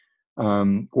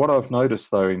 What I've noticed,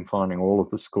 though, in finding all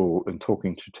of the school and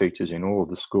talking to teachers in all of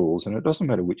the schools, and it doesn't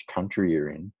matter which country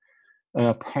you're in, they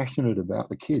are passionate about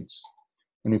the kids.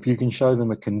 And if you can show them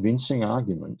a convincing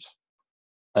argument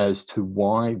as to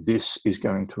why this is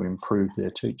going to improve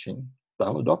their teaching,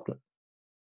 they'll adopt it.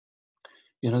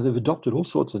 They've adopted all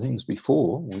sorts of things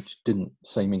before, which didn't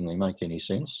seemingly make any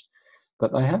sense,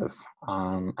 but they have.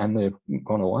 And they've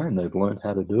gone away and they've learned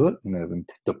how to do it, and they've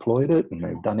deployed it, and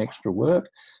they've done extra work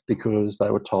because they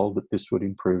were told that this would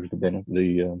improve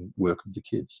the work of the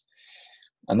kids.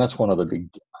 And that's one of the big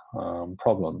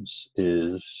problems,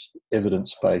 is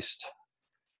evidence-based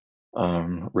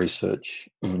research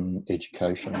in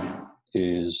education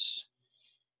is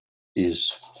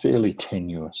fairly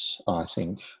tenuous, I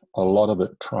think. A lot of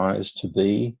it tries to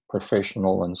be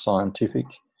professional and scientific,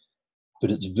 but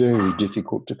it's very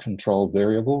difficult to control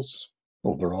variables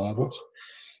or variables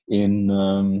in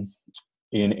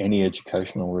any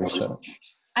educational research.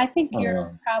 I think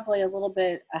you're probably a little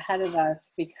bit ahead of us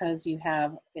because you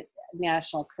have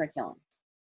national curriculum.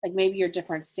 like maybe your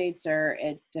different states are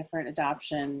at different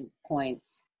adoption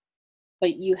points,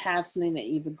 but you have something that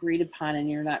you've agreed upon and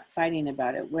you're not fighting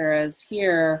about it. Whereas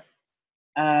here,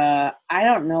 I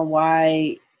don't know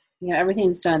why,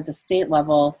 everything's done at the state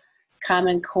level.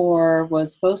 Common Core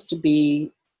was supposed to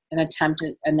be an attempt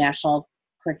at a national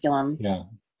curriculum,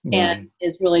 and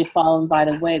is really fallen by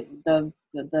the way,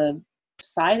 the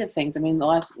side of things. I mean, a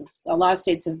lot of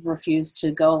states have refused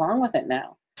to go along with it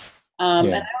now. And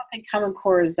I don't think Common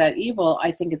Core is that evil.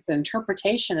 I think it's the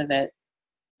interpretation of it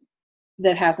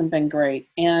that hasn't been great.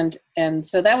 And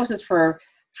so that was just for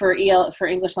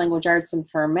English language arts and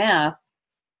for math.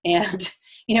 And,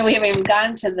 we haven't even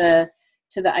gotten to the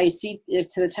IC,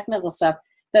 to the technical stuff.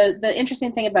 The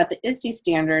interesting thing about the ISTE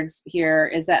standards here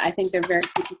is that I think there are very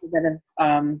few people that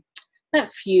have, not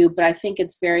few, but I think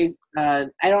it's very, I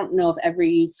don't know if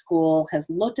every school has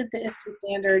looked at the ISTE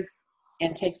standards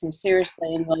and takes them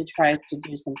seriously and really tries to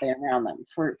do something around them.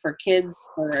 For kids,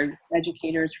 for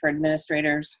educators, for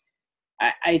administrators,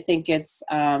 I think it's,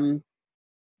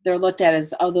 they're looked at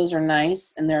as, oh, those are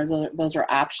nice, and those are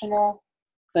optional,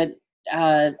 but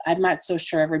I'm not so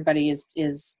sure everybody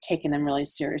is taking them really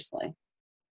seriously.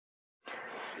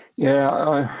 Yeah,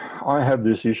 I have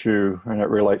this issue, and it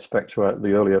relates back to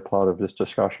the earlier part of this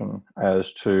discussion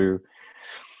as to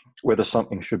whether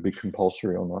something should be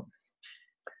compulsory or not.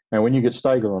 Now, when you get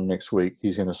Steger on next week,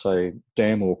 he's going to say,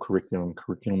 damn all curriculum.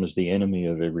 Curriculum is the enemy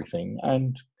of everything.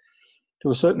 And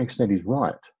to a certain extent, he's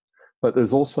right. But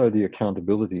there's also the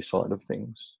accountability side of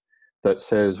things that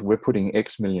says we're putting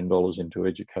X million dollars into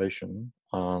education.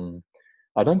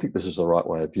 I don't think this is the right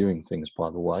way of viewing things,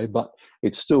 by the way, but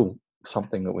it's still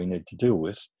something that we need to deal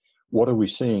with. What are we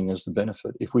seeing as the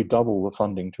benefit? If we double the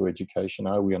funding to education,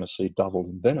 are we going to see double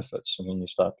in benefits? And then you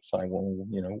start to say, well,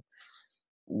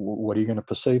 what are you going to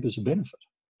perceive as a benefit?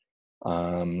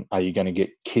 Are you going to get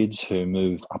kids who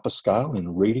move up a scale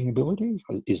in reading ability?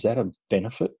 Is that a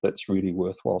benefit that's really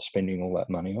worthwhile spending all that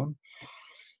money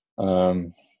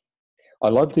on? I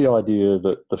love the idea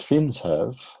that the Finns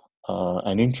have,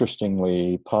 and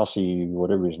interestingly, Pasi,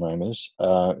 whatever his name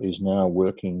is now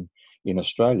working in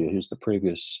Australia. He's the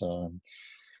previous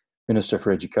Minister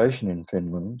for Education in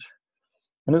Finland.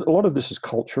 And a lot of this is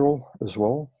cultural as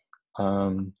well.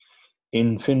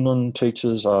 In Finland,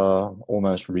 teachers are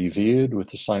almost revered with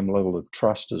the same level of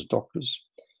trust as doctors.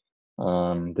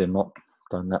 They're not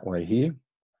done that way here,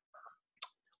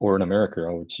 or in America,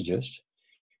 I would suggest,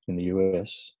 in the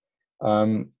US.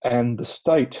 And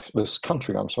this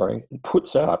country,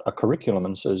 puts out a curriculum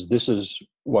and says, this is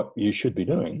what you should be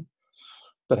doing.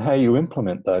 But how you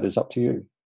implement that is up to you.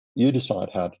 You decide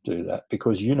how to do that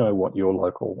because you know what your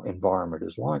local environment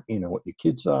is like. You know what your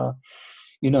kids are.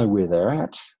 You know where they're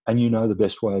at, and you know the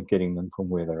best way of getting them from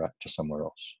where they're at to somewhere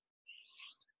else.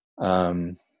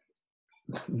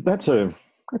 That's a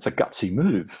gutsy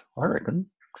move, I reckon,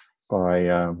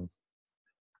 by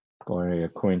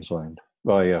Queensland.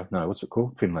 What's it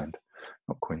called? Finland,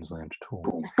 not Queensland at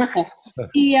all.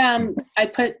 I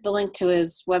put the link to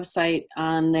his website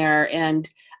on there, and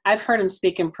I've heard him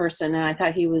speak in person, and I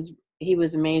thought he was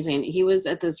amazing. He was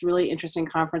at this really interesting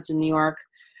conference in New York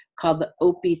called the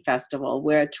Opie Festival,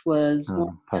 which was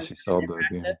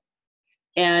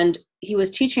and he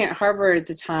was teaching at Harvard at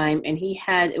the time, and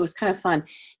it was kind of fun.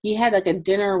 He had like a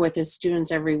dinner with his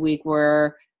students every week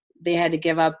where they had to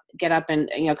get up and,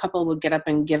 a couple would get up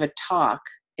and give a talk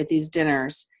at these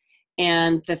dinners.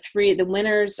 And the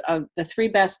winners of the three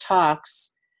best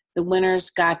talks, the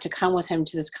winners got to come with him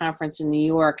to this conference in New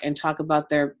York and talk about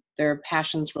their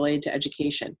passions related to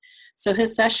education. So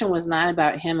his session was not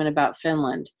about him and about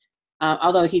Finland.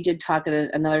 Although he did talk at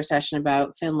another session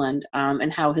about Finland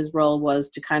and how his role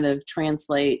was to kind of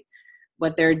translate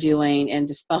what they're doing and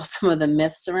dispel some of the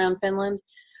myths around Finland.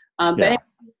 But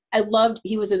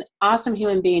he was an awesome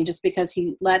human being just because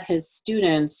he let his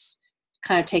students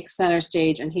kind of take center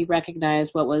stage and he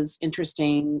recognized what was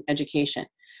interesting education.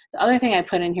 The other thing I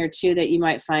put in here too that you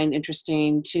might find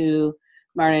interesting too,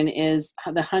 Martin, is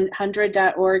the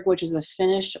 100.org, which is a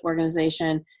Finnish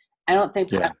organization. I don't think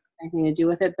that has anything to do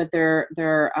with it, but they're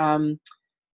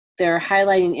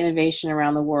highlighting innovation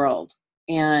around the world,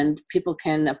 and people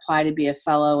can apply to be a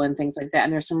fellow and things like that.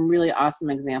 And there's some really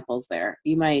awesome examples there.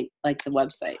 You might like the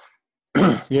website.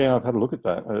 Yeah, I've had a look at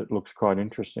that. It looks quite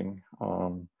interesting.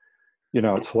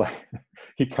 It's like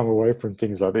you come away from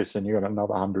things like this and you got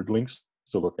another 100 links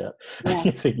to look at. Yeah.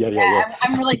 You think,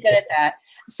 I'm really good at that.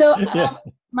 So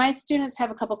my students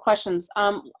have a couple questions,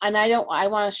 and I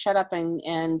want to shut up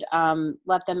and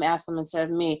let them ask them instead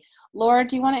of me. Laura,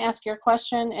 do you want to ask your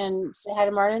question and say hi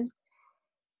to Martin?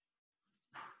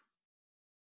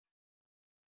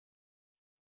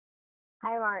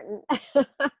 Hi, Martin.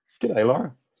 G'day,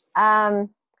 Laura.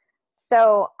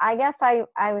 So I guess I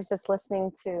was just listening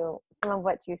to some of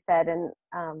what you said, and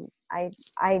I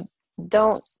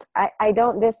don't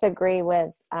disagree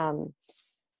with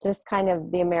just kind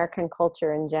of the American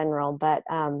culture in general, but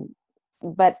I'm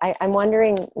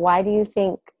wondering, why do you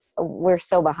think we're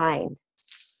so behind?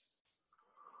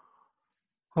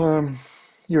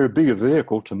 You're a bigger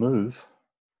vehicle to move,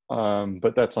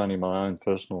 but that's only my own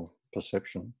personal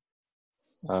perception.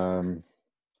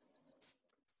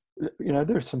 You know,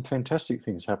 there are some fantastic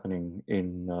things happening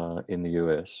in the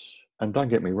US, and don't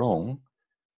get me wrong,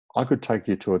 I could take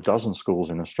you to a dozen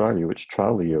schools in Australia which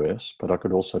trail the US, but I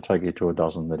could also take you to a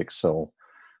dozen that excel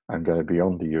and go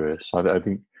beyond the US. I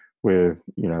think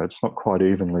it's not quite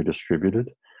evenly distributed.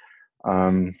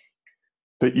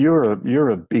 But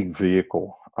you're a big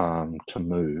vehicle to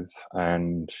move,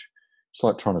 and it's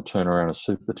like trying to turn around a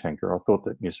super tanker. I thought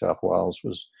that New South Wales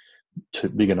was too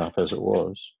big enough as it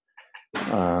was.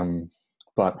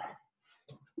 But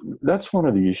that's one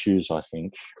of the issues, I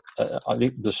think. I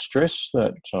think the stress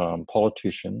that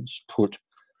politicians put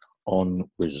on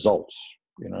results,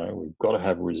 we've got to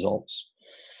have results.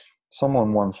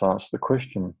 Someone once asked the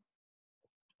question,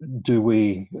 do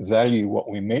we value what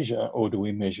we measure, or do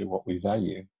we measure what we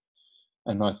value?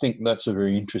 And I think that's a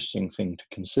very interesting thing to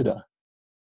consider.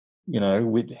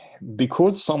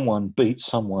 Because someone beats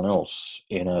someone else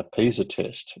in a PISA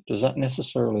test, does that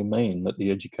necessarily mean that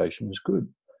the education is good?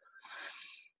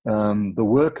 The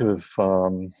work of,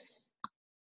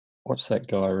 what's that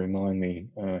guy, remind me?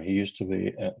 He used to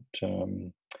be at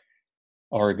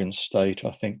Oregon State,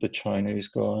 I think, the Chinese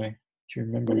guy. Do you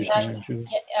remember his name, Jules?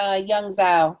 Young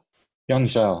Zhao. Young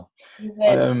Zhao.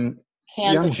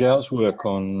 Young Zhao's work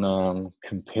on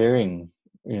comparing,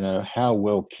 how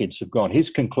well kids have gone.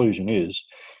 His conclusion is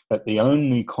that the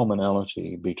only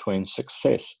commonality between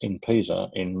success in PISA,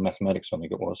 in mathematics, I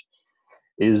think it was,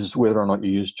 is whether or not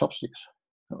you use chopsticks.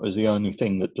 It was the only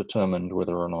thing that determined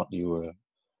whether or not you were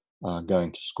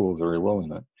going to score very well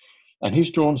in it. And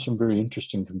he's drawn some very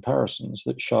interesting comparisons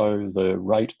that show the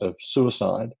rate of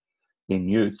suicide in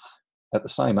youth at the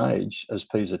same age as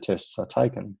PISA tests are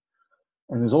taken.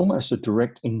 And there's almost a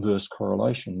direct inverse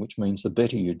correlation, which means the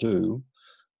better you do,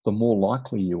 the more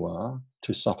likely you are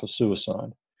to suffer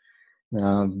suicide.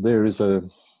 Now, there's a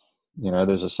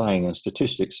saying in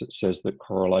statistics that says that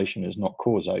correlation is not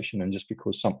causation, and just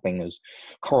because something is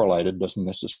correlated doesn't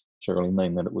necessarily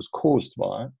mean that it was caused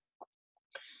by it.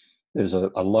 There's a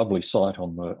lovely site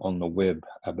on the web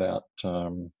about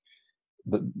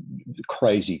the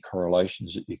crazy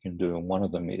correlations that you can do, and one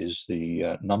of them is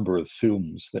the number of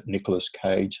films that Nicolas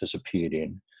Cage has appeared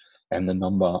in, and the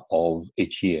number of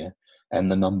each year,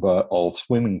 and the number of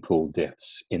swimming pool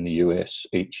deaths in the US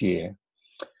each year,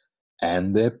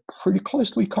 and they're pretty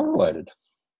closely correlated.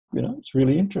 It's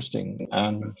really interesting.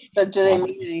 So do they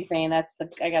mean anything? That's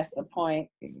I guess the point.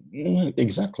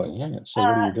 Exactly. Yeah. So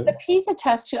what do you do? The PISA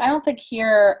test too. I don't think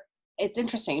here. It's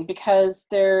interesting because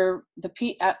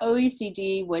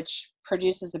OECD, which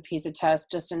produces the PISA test,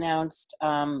 just announced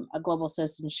a global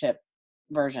citizenship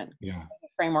version. Yeah. There's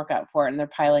a framework out for it, and they're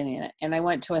piloting it. And I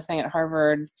went to a thing at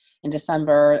Harvard in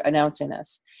December announcing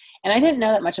this. And I didn't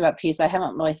know that much about PISA. I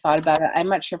haven't really thought about it. I'm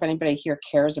not sure if anybody here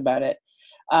cares about it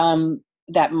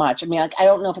that much. I mean, I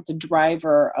don't know if it's a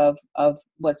driver of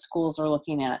what schools are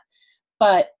looking at.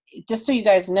 But just so you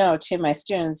guys know, too, my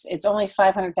students, it's only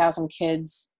 500,000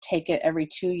 kids take it every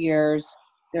 2 years.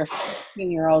 There are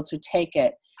 15-year-olds who take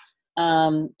it.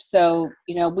 So,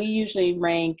 we usually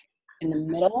rank in the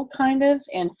middle, kind of,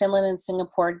 and Finland and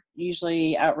Singapore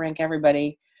usually outrank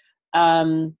everybody.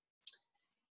 And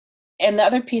the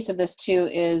other piece of this, too,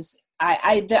 is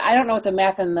I don't know what the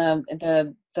math and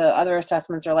the other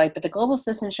assessments are like, but the global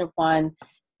citizenship one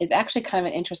is actually kind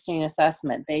of an interesting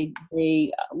assessment. They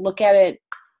look at it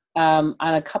on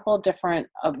a couple of different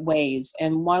ways,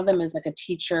 and one of them is like a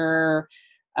teacher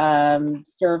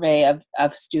survey of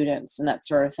students and that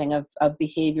sort of thing, of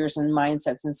behaviors and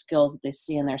mindsets and skills that they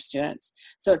see in their students.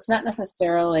 So it's not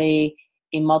necessarily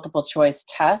a multiple choice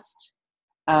test.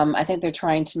 I think they're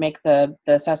trying to make the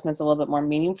assessments a little bit more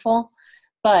meaningful.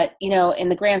 But, in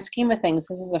the grand scheme of things,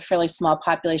 this is a fairly small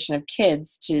population of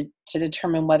kids to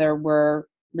determine whether we're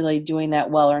really doing that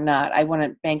well or not. I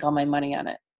wouldn't bank all my money on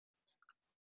it.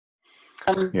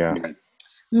 Yeah.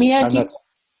 Mia,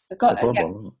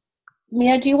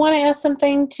 Mia, do you want to ask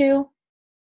something too?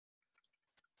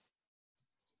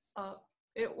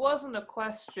 It wasn't a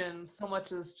question so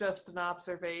much as just an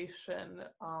observation.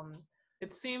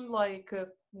 It seemed like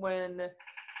when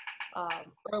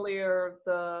earlier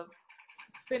the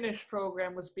Finnish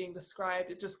program was being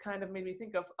described, it just kind of made me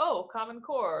think of, oh, Common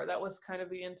Core. That was kind of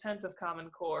the intent of Common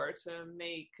Core, to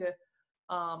make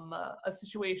a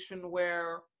situation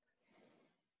where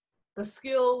the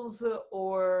skills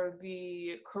or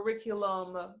the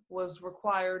curriculum was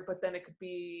required, but then it could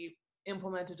be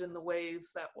implemented in the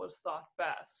ways that was thought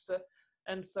best.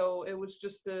 And so it was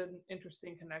just an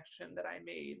interesting connection that I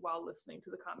made while listening to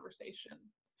the conversation.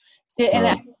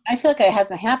 And I feel like it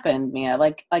hasn't happened, Mia.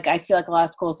 Like I feel like a lot of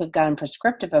schools have gotten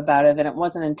prescriptive about it, and it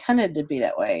wasn't intended to be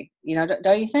that way. You know,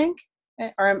 don't you think?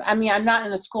 Or I mean, I'm not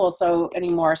in a school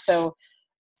anymore,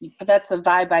 but that's the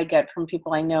vibe I get from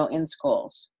people I know in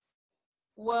schools.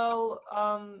 Well,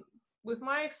 with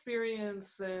my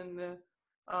experience in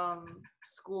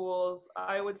schools,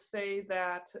 I would say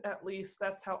that at least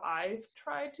that's how I've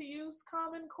tried to use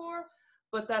Common Core.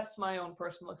 But that's my own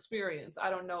personal experience. I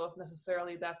don't know if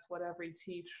necessarily that's what every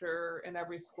teacher in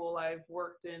every school I've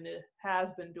worked in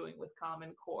has been doing with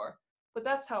Common Core. But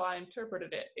that's how I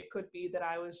interpreted it. It could be that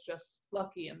I was just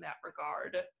lucky in that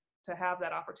regard to have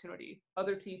that opportunity.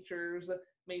 Other teachers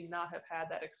may not have had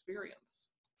that experience.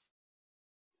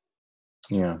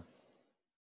 Yeah.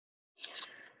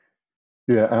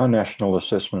 Yeah, our national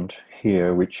assessment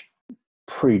here, which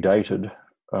predated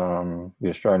the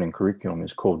Australian curriculum,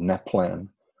 is called NAPLAN,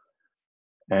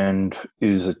 and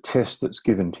is a test that's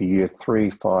given to year 3,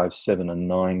 5, 7 and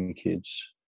 9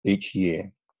 kids each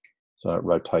year. So it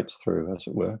rotates through, as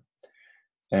it were.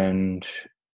 And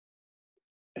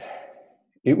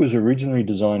it was originally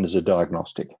designed as a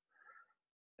diagnostic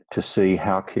to see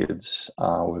how kids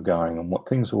were going and what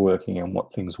things were working and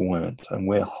what things weren't, and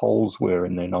where holes were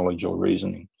in their knowledge or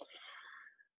reasoning.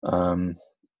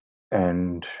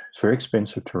 And it's very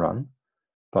expensive to run,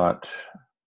 but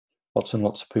lots and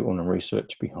lots of people and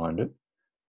research behind it.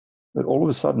 But all of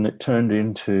a sudden it turned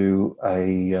into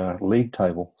a league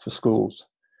table for schools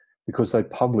because they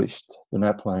published the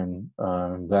NAPLAN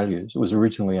values. It was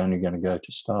originally only going to go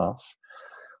to staff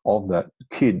of that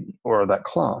kid or of that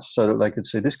class so that they could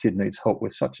say this kid needs help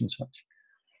with such and such.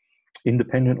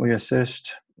 Independently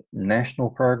assessed,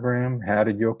 national program, how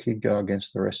did your kid go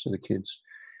against the rest of the kids?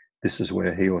 This is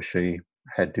where he or she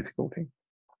had difficulty.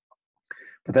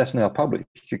 But that's now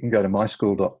published. You can go to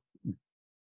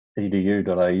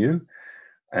myschool.edu.au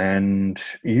and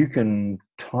you can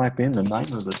type in the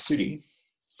name of the city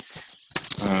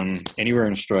anywhere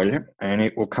in Australia, and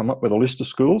it will come up with a list of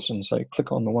schools and say,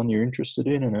 click on the one you're interested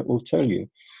in, and it will tell you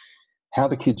how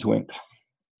the kids went,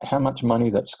 how much money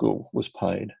that school was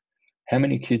paid, how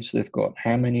many kids they've got,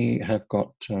 how many have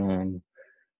got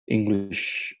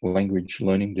English language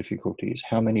learning difficulties,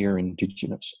 how many are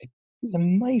Indigenous. It's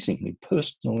amazingly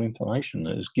personal information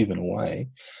that is given away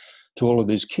to all of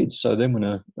these kids. So then when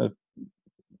a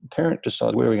parent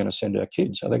decides where are we going to send our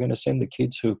kids, are they going to send the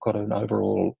kids who've got an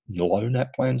overall low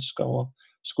NAPLAN school,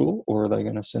 or are they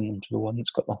going to send them to the one that's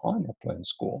got the high NAPLAN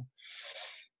score?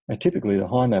 Now, typically the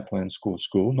high NAPLAN school,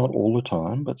 not all the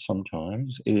time, but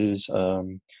sometimes, is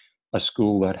a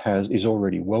school that is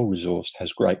already well-resourced,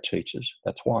 has great teachers.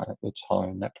 That's why it's high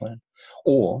in NAPLAN.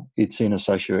 Or it's in a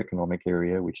socioeconomic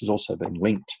area which has also been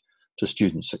linked to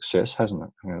student success, hasn't it?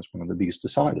 It's one of the biggest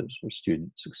deciders of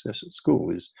student success at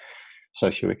school is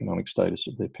socioeconomic status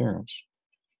of their parents.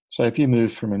 So if you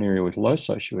move from an area with low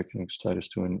socioeconomic status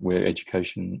to where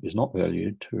education is not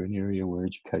valued to an area where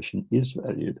education is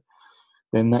valued,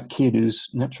 then that kid is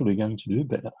naturally going to do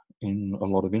better in a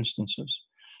lot of instances.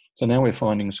 So now we're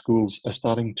finding schools are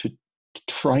starting to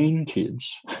train kids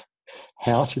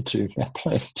how to do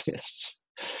NAPLAN tests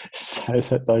so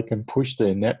that they can push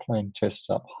their NAPLAN tests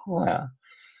up higher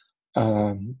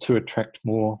to attract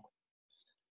more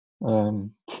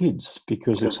kids,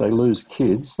 because if they lose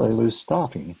kids, they lose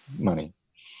staffing money.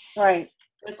 Right.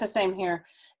 It's the same here.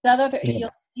 The other,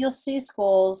 you'll see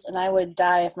schools, and I would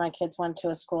die if my kids went to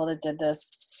a school that did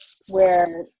this, where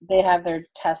they have their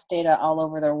test data all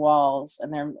over their walls,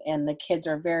 and the kids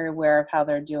are very aware of how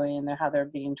they're doing and how they're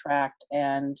being tracked.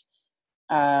 And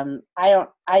I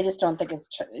just don't think it's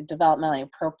developmentally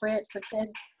appropriate for kids.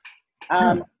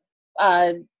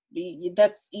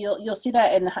 You'll see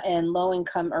that in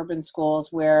low-income urban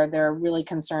schools where they're really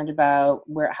concerned about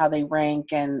how they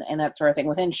rank and that sort of thing.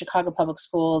 Within Chicago Public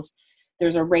Schools,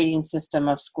 there's a rating system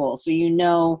of schools, so you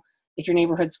know if your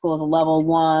neighborhood school is a level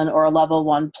 1 or a level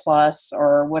 1 plus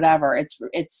or whatever. I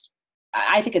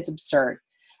think it's absurd,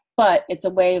 but it's a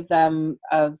way of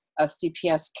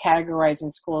CPS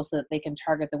categorizing schools so that they can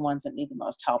target the ones that need the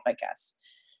most help, I guess.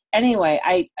 Anyway,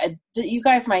 you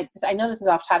guys might, I know this is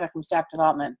off topic from staff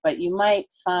development, but you might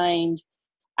find,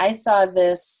 I saw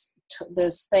this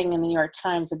thing in the New York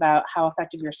Times about how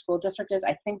effective your school district is.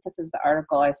 I think this is the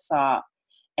article I saw.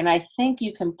 And I think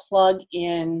you can plug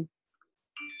in,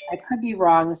 I could be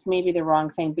wrong, this may be the wrong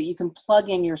thing, but you can plug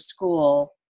in your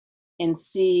school and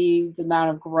see the amount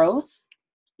of growth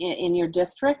in your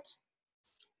district.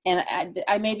 And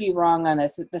I may be wrong on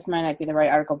this. This might not be the right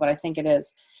article, but I think it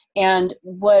is. And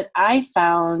what I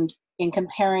found in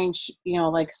comparing,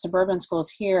 like suburban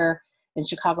schools here in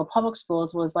Chicago public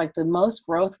schools was like the most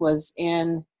growth was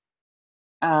in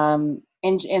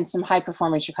some high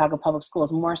performing Chicago public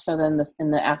schools, more so than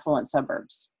in the affluent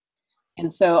suburbs.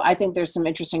 And so I think there's some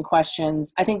interesting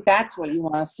questions. I think that's what you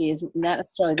want to see, is not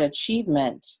necessarily the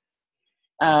achievement,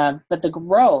 but the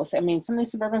growth. I mean, some of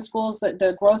these suburban schools,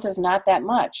 the growth is not that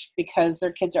much because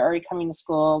their kids are already coming to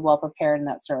school well prepared and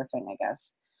that sort of thing, I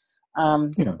guess.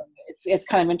 It's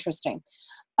kind of interesting.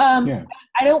 I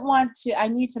don't want to, I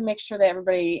need to make sure that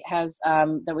everybody has,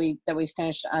 that we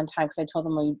finished on time, because I told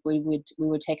them we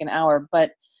would take an hour,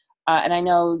 but, and I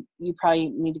know you probably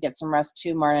need to get some rest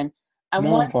too, Martin. I'm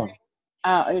fine.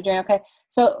 You're doing okay.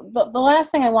 So the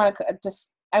last thing I want to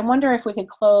just, I wonder if we could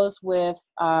close with,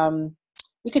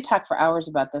 we could talk for hours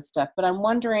about this stuff, but I'm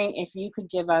wondering if you could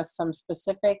give us some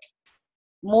specific,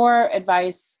 more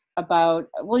advice about,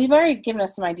 well, you've already given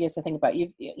us some ideas to think about.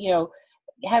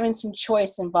 Having some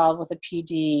choice involved with a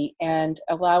PD and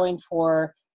allowing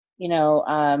for,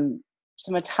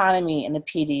 some autonomy in the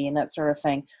PD and that sort of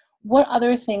thing. What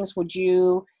other things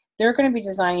they're going to be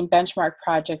designing benchmark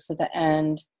projects at the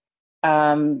end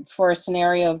for a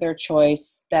scenario of their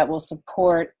choice that will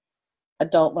support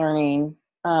adult learning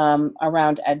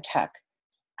around ed tech.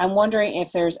 I'm wondering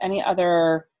if there's any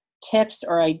other tips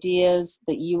or ideas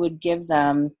that you would give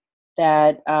them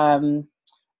that,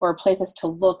 or places to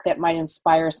look that might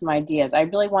inspire some ideas. I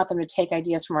really want them to take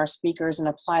ideas from our speakers and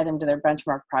apply them to their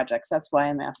benchmark projects. That's why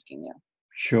I'm asking you.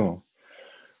 Sure.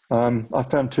 I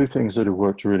found two things that have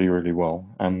worked really, really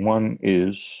well. And one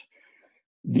is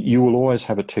you will always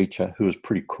have a teacher who is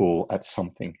pretty cool at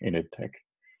something in EdTech.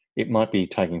 It might be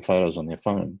taking photos on their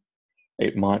phone.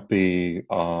 It might be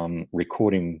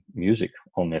recording music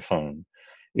on their phone.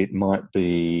 It might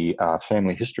be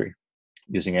family history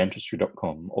using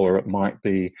ancestry.com, or it might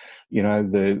be,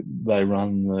 they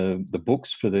run the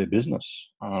books for their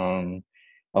business. A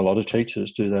lot of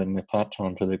teachers do that in their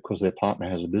part-time because their partner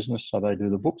has a business, so they do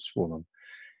the books for them.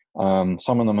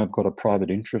 Some of them have got a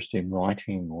private interest in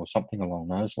writing or something along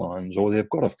those lines, or they've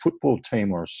got a football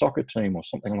team or a soccer team or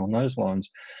something along those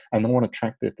lines, and they want to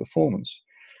track their performance.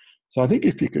 So I think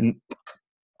if you can,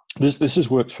 this has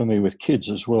worked for me with kids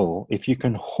as well. If you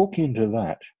can hook into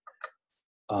that,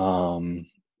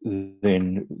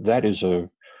 then that is a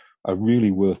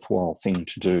really worthwhile thing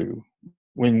to do.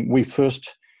 When we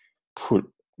first put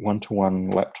one-to-one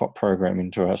laptop program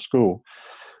into our school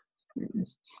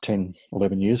 10,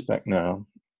 11 years back now,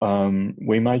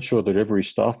 we made sure that every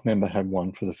staff member had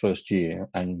one for the first year,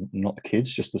 and not the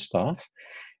kids, just the staff,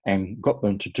 and got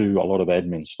them to do a lot of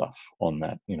admin stuff on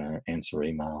that, answer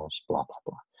emails, blah, blah,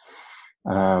 blah.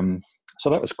 So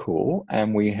that was cool.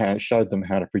 And we showed them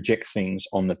how to project things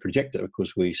on the projector,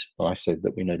 because I said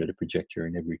that we needed a projector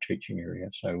in every teaching area.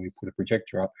 So we put a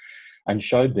projector up and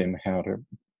showed them how to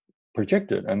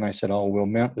project it. And they said, oh, we'll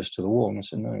mount this to the wall. And I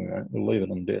said, no, we'll leave it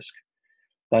on the desk.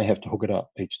 They have to hook it up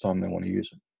each time they want to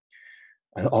use it.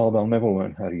 And, they'll never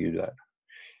learn how to use that.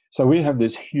 So we have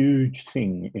this huge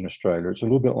thing in Australia. It's a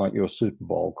little bit like your Super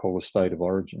Bowl, called the State of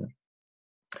Origin,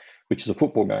 which is a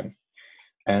football game.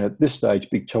 And at this stage,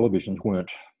 big televisions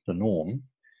weren't the norm.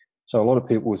 So a lot of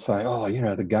people would say, oh,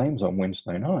 the game's on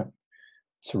Wednesday night.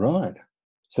 That's right.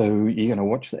 So you're going to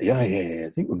watch that? Yeah.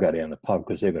 I think we'll go down the pub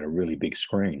because they've got a really big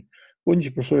screen. Wouldn't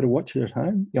you prefer to watch it at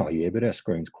home? Oh, yeah, but our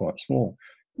screen's quite small.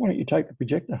 Why don't you take the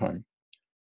projector home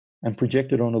and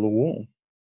project it onto the wall?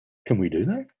 Can we do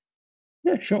that?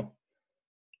 Yeah, sure.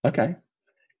 Okay.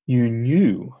 You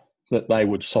knew that they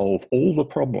would solve all the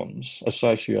problems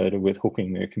associated with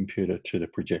hooking their computer to the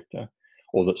projector,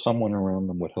 or that someone around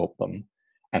them would help them,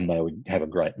 and they would have a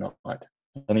great night.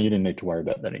 And then you didn't need to worry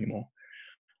about that anymore.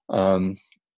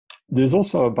 There's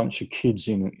also a bunch of kids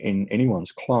in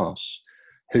anyone's class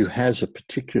who has a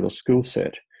particular skill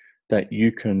set that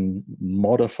you can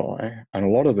modify, and a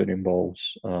lot of it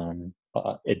involves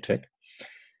EdTech.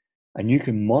 And you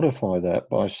can modify that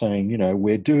by saying,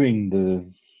 we're doing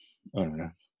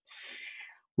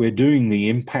the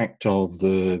impact of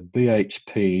the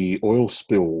BHP oil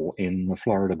spill in the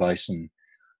Florida Basin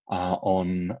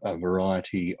on a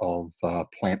variety of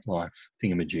plant life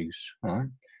thingamajigs, right?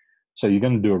 So you're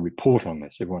going to do a report on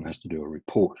this. Everyone has to do a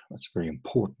report. That's very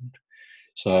important.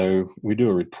 So we do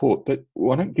a report, but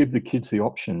why don't give the kids the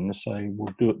option to say,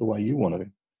 well, do it the way you want to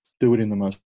do it in the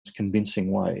most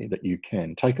convincing way that you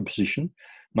can. Take a position,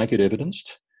 make it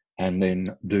evidenced, and then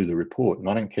do the report. And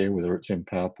I don't care whether it's in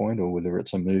PowerPoint or whether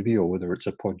it's a movie or whether it's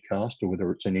a podcast or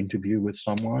whether it's an interview with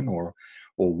someone or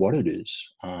what it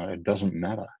is. It doesn't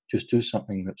matter. Just do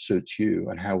something that suits you,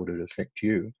 and how would it affect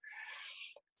you?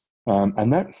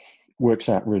 And that works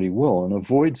out really well and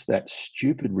avoids that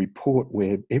stupid report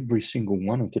where every single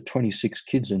one of the 26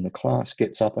 kids in the class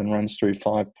gets up and runs through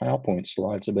 5 PowerPoint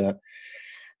slides about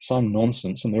some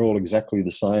nonsense, and they're all exactly the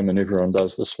same, and everyone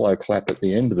does the slow clap at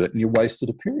the end of it, and you wasted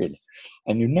a period,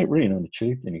 and you've not really not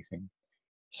achieved anything.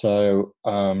 So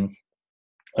I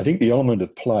think the element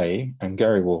of play, and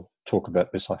Gary will talk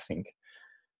about this, I think,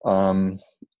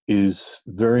 is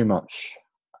very much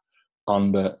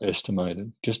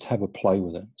underestimated. Just have a play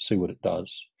with it, see what it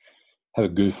does, have a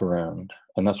goof around.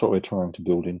 And that's what we're trying to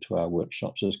build into our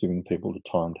workshops, is giving people the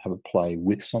time to have a play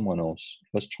with someone else.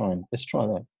 Let's try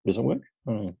that. Does it work?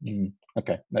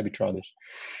 Okay, maybe try this.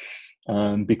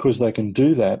 Because they can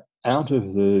do that out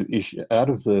of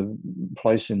the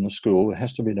place in the school. It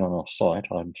has to be done off site.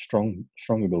 I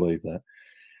strongly believe that,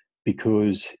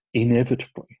 because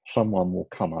inevitably someone will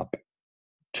come up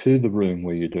to the room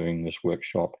where you're doing this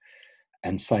workshop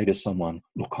and say to someone,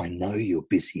 look, I know you're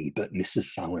busy, but Mrs.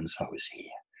 So-and-so is here.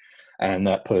 And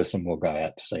that person will go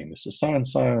out to see Mrs.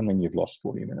 So-and-so, and then you've lost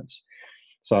 40 minutes.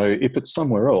 So if it's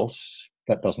somewhere else,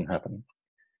 that doesn't happen.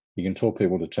 You can tell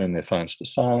people to turn their phones to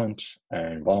silent,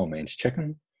 and by all means check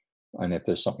them. And if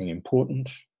there's something important,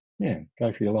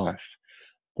 go for your life.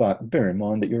 But bear in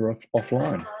mind that you're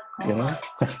offline,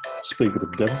 Speak of the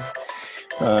devil.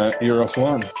 You're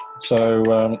offline. So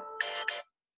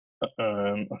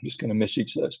I'm just going to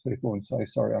message those people and say,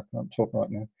 sorry, I can't talk right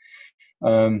now,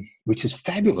 which is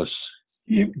fabulous.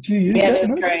 Do you use that? It is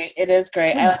great. It is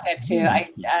great. I like that too. I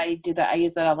do that. I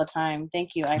use that all the time.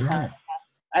 Thank you, iPhone.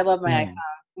 Yes. I love my iPhone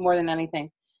more than anything.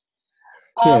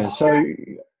 So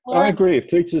I agree. If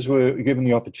teachers were given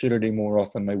the opportunity more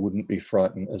often, they wouldn't be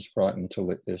as frightened to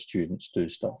let their students do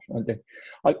stuff.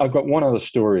 I've got one other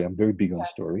story. I'm very big on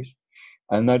stories.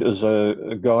 And that is a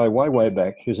guy way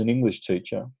back who's an English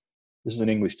teacher. This is an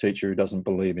English teacher who doesn't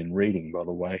believe in reading, by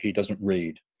the way. He doesn't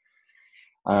read.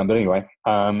 But anyway,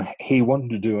 he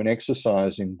wanted to do an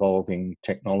exercise involving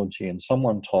technology, and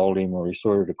someone told him, or he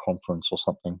saw it at a conference or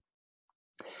something,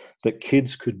 that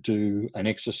kids could do an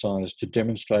exercise to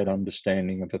demonstrate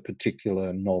understanding of a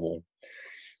particular novel.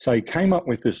 So he came up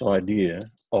with this idea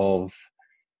of,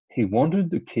 he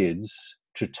wanted the kids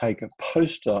to take a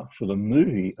poster for the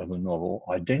movie of a novel,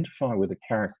 identify with a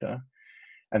character,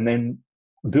 and then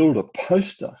build a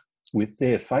poster with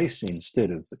their face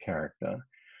instead of the character,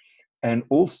 and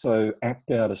also act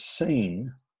out a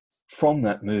scene from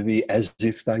that movie as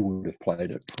if they would have played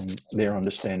it from their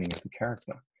understanding of the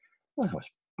character. Well, that was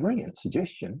a brilliant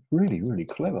suggestion, really, really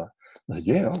clever. I said,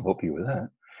 yeah, I'll help you with that.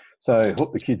 So I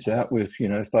helped the kids out with,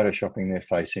 photoshopping their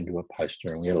face into a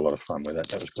poster, and we had a lot of fun with that.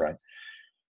 That was great.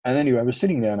 And anyway, I was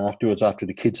sitting down afterwards after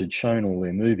the kids had shown all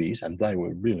their movies, and they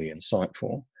were really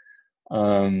insightful.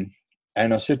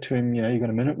 And I said to him, you got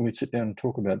a minute? We'd sit down and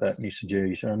talk about that. And he said, yeah.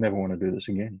 He said, I never want to do this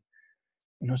again.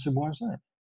 And I said, why is that?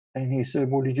 And he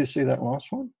said, well, did you see that last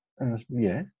one? And I said,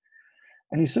 yeah.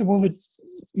 And he said, well,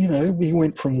 we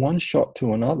went from one shot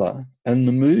to another, and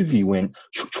the movie went,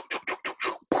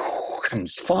 and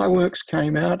fireworks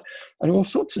came out and all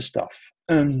sorts of stuff.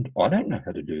 And I don't know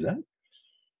how to do that.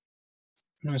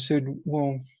 And I said,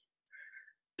 well,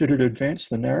 did it advance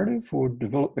the narrative or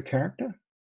develop the character?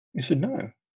 He said, no.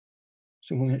 I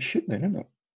said, well, that's shit then, isn't it?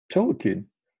 Tell the kid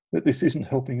that this isn't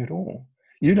helping at all.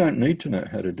 You don't need to know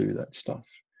how to do that stuff.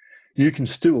 You can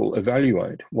still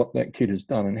evaluate what that kid has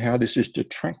done and how this is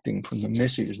detracting from the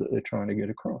message that they're trying to get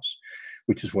across,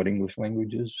 which is what English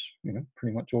language is,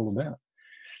 pretty much all about.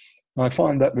 I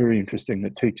find that very interesting,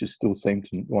 that teachers still seem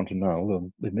to want to know, although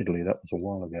admittedly that was a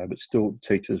while ago, but still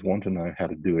teachers want to know how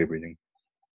to do everything.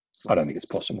 I don't think it's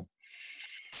possible.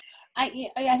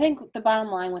 I think the bottom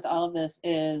line with all of this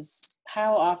is,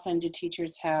 how often do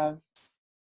teachers have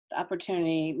the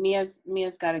opportunity? Mia's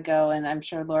got to go, and I'm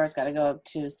sure Laura's got to go up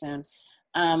too soon.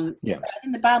 I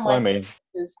think the bottom line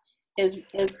is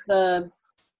the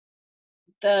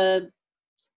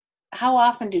how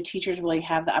often do teachers really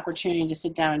have the opportunity to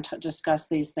sit down and discuss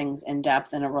these things in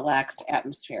depth in a relaxed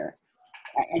atmosphere?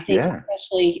 I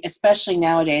think especially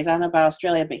nowadays, I don't know about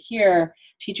Australia, but here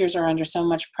teachers are under so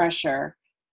much pressure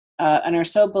and are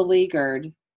so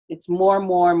beleaguered. It's more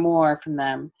from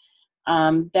them,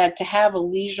 that to have a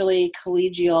leisurely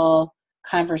collegial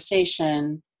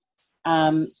conversation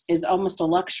is almost a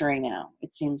luxury now,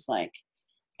 it seems like.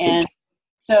 And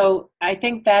so I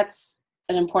think that's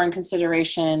an important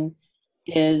consideration.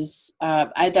 is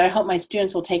that I hope my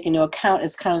students will take into account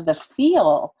is kind of the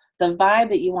feel, the vibe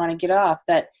that you want to give off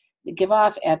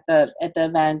at the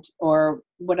event or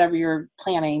whatever you're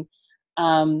planning.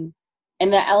 And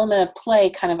that element of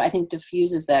play kind of, I think,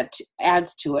 diffuses that,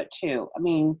 adds to it too. I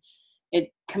mean,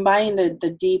 combining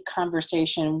the deep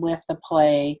conversation with the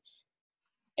play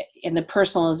and the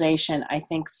personalization, I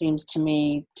think, seems to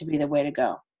me to be the way to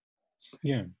go.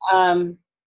 Yeah.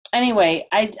 Anyway,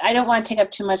 I don't want to take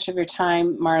up too much of your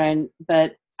time, Martin,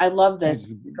 but I love this.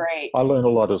 It's great. I learn a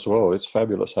lot as well. It's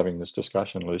fabulous having this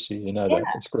discussion, Lucy. You know that.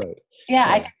 It's great. Yeah,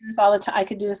 I could do this all the time. I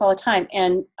could do this all the time.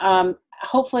 And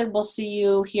hopefully we'll see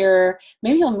you here.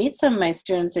 Maybe you'll meet some of my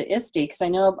students at ISTE, because I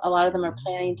know a lot of them are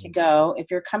planning to go if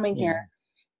you're coming here.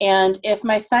 And if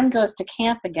my son goes to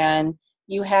camp again,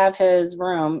 you have his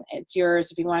room. It's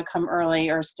yours if you want to come early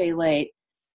or stay late.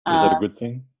 Is that a good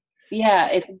thing?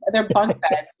 Yeah, they're bunk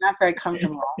beds, not very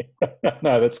comfortable.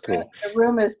 No, that's cool. The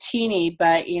room is teeny,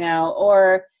 but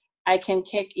or I can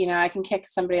kick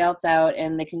somebody else out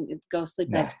and they can go sleep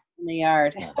in the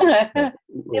yard.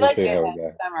 They like doing that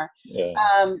in summer. Yeah.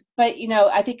 But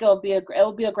I think it'll be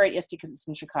a great ISTE because it's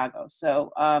in Chicago.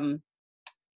 So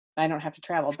I don't have to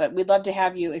travel, but we'd love to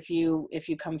have you if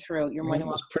you come through. You're more than welcome.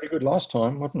 It was pretty good last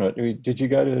time, wasn't it? Did you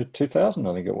go to 2000?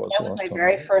 I think it was. That was my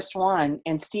very first one,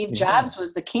 and Steve Jobs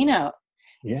was the keynote.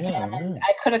 Yeah, and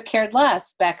I could have cared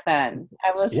less back then.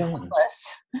 I was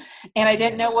clueless, and I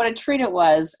didn't know what a treat it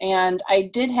was. And I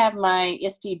did have my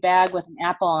ISTE bag with an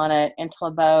apple on it until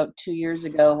about 2 years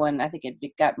ago, when I think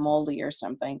it got moldy or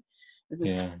something. It was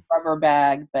this kind of rubber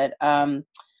bag, but that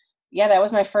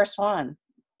was my first one.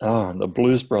 Oh, and the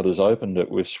Blues Brothers opened it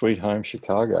with Sweet Home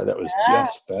Chicago. That was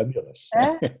just fabulous.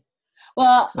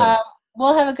 Well,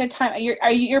 we'll have a good time.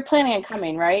 You're planning on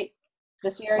coming, right?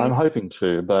 This year? I'm hoping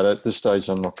to, but at this stage,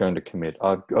 I'm not going to commit.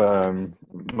 I've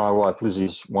my wife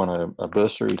Lizzie's won a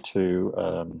bursary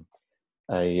to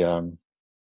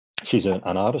she's an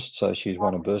artist, so she's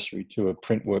won a bursary to a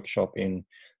print workshop in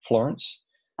Florence.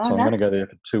 So I'm going to go there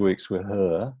for 2 weeks with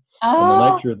her. And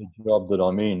the nature of the job that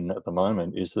I'm in at the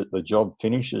moment is that the job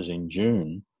finishes in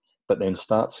June, but then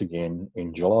starts again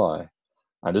in July.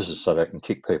 And this is so they can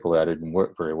kick people out who didn't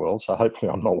work very well. So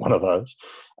hopefully I'm not one of those.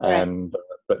 Right. And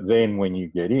but then when you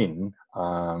get in,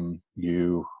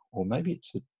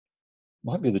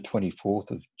 might be the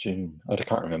 24th of June. I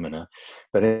can't remember now.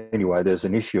 But anyway, there's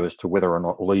an issue as to whether or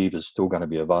not leave is still going to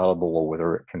be available or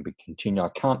whether it can be continued. I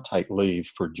can't take leave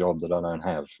for a job that I don't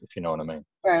have, if you know what I mean.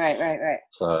 Right.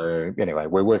 So anyway,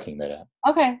 we're working that out.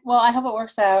 Okay. Well, I hope it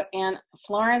works out. And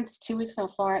Florence, 2 weeks in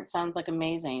Florence sounds like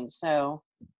amazing. So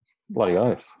bloody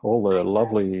oath. All the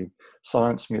lovely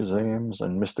science museums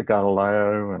and Mr.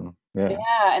 Galileo and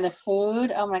and the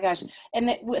food. Oh my gosh!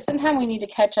 And sometime we need to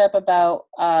catch up about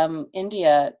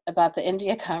India, about the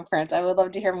India conference. I would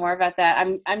love to hear more about that.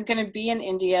 I'm going to be in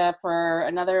India for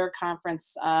another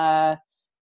conference. I'm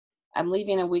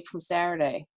leaving a week from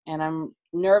Saturday, and I'm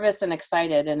nervous and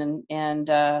excited and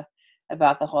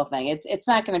about the whole thing. It's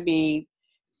not going to be,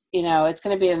 it's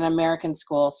going to be an American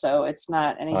school, so it's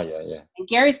not anything. Oh yeah. And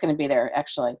Gary's going to be there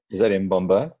actually. Is that in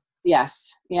Bombay?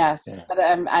 Yes. Yeah. But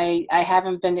I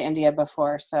haven't been to India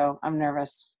before, so I'm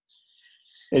nervous.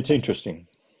 It's interesting.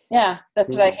 Yeah,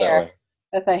 that's what I hear.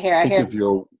 That's what I hear. Think of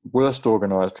your worst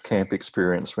organised camp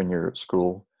experience when you're at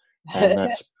school, and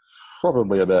that's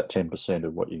probably about 10%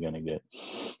 of what you're going to get.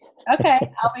 Okay,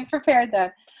 I'll be prepared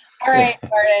then. All right,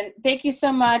 Martin. Thank you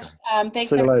so much.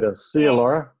 Thanks. See you later. See you,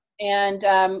 Laura. And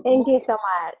thank you so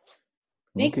much.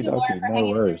 Thank you, Laura, for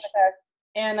hanging with us.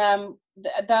 And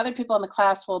the other people in the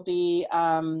class will be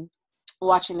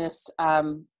watching this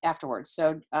afterwards.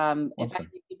 So if I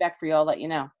get feedback for you, I'll let you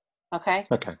know. Okay?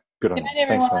 Okay. Good on you. Good you. night,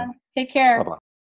 everyone. Thanks, man. Take care. Bye-bye.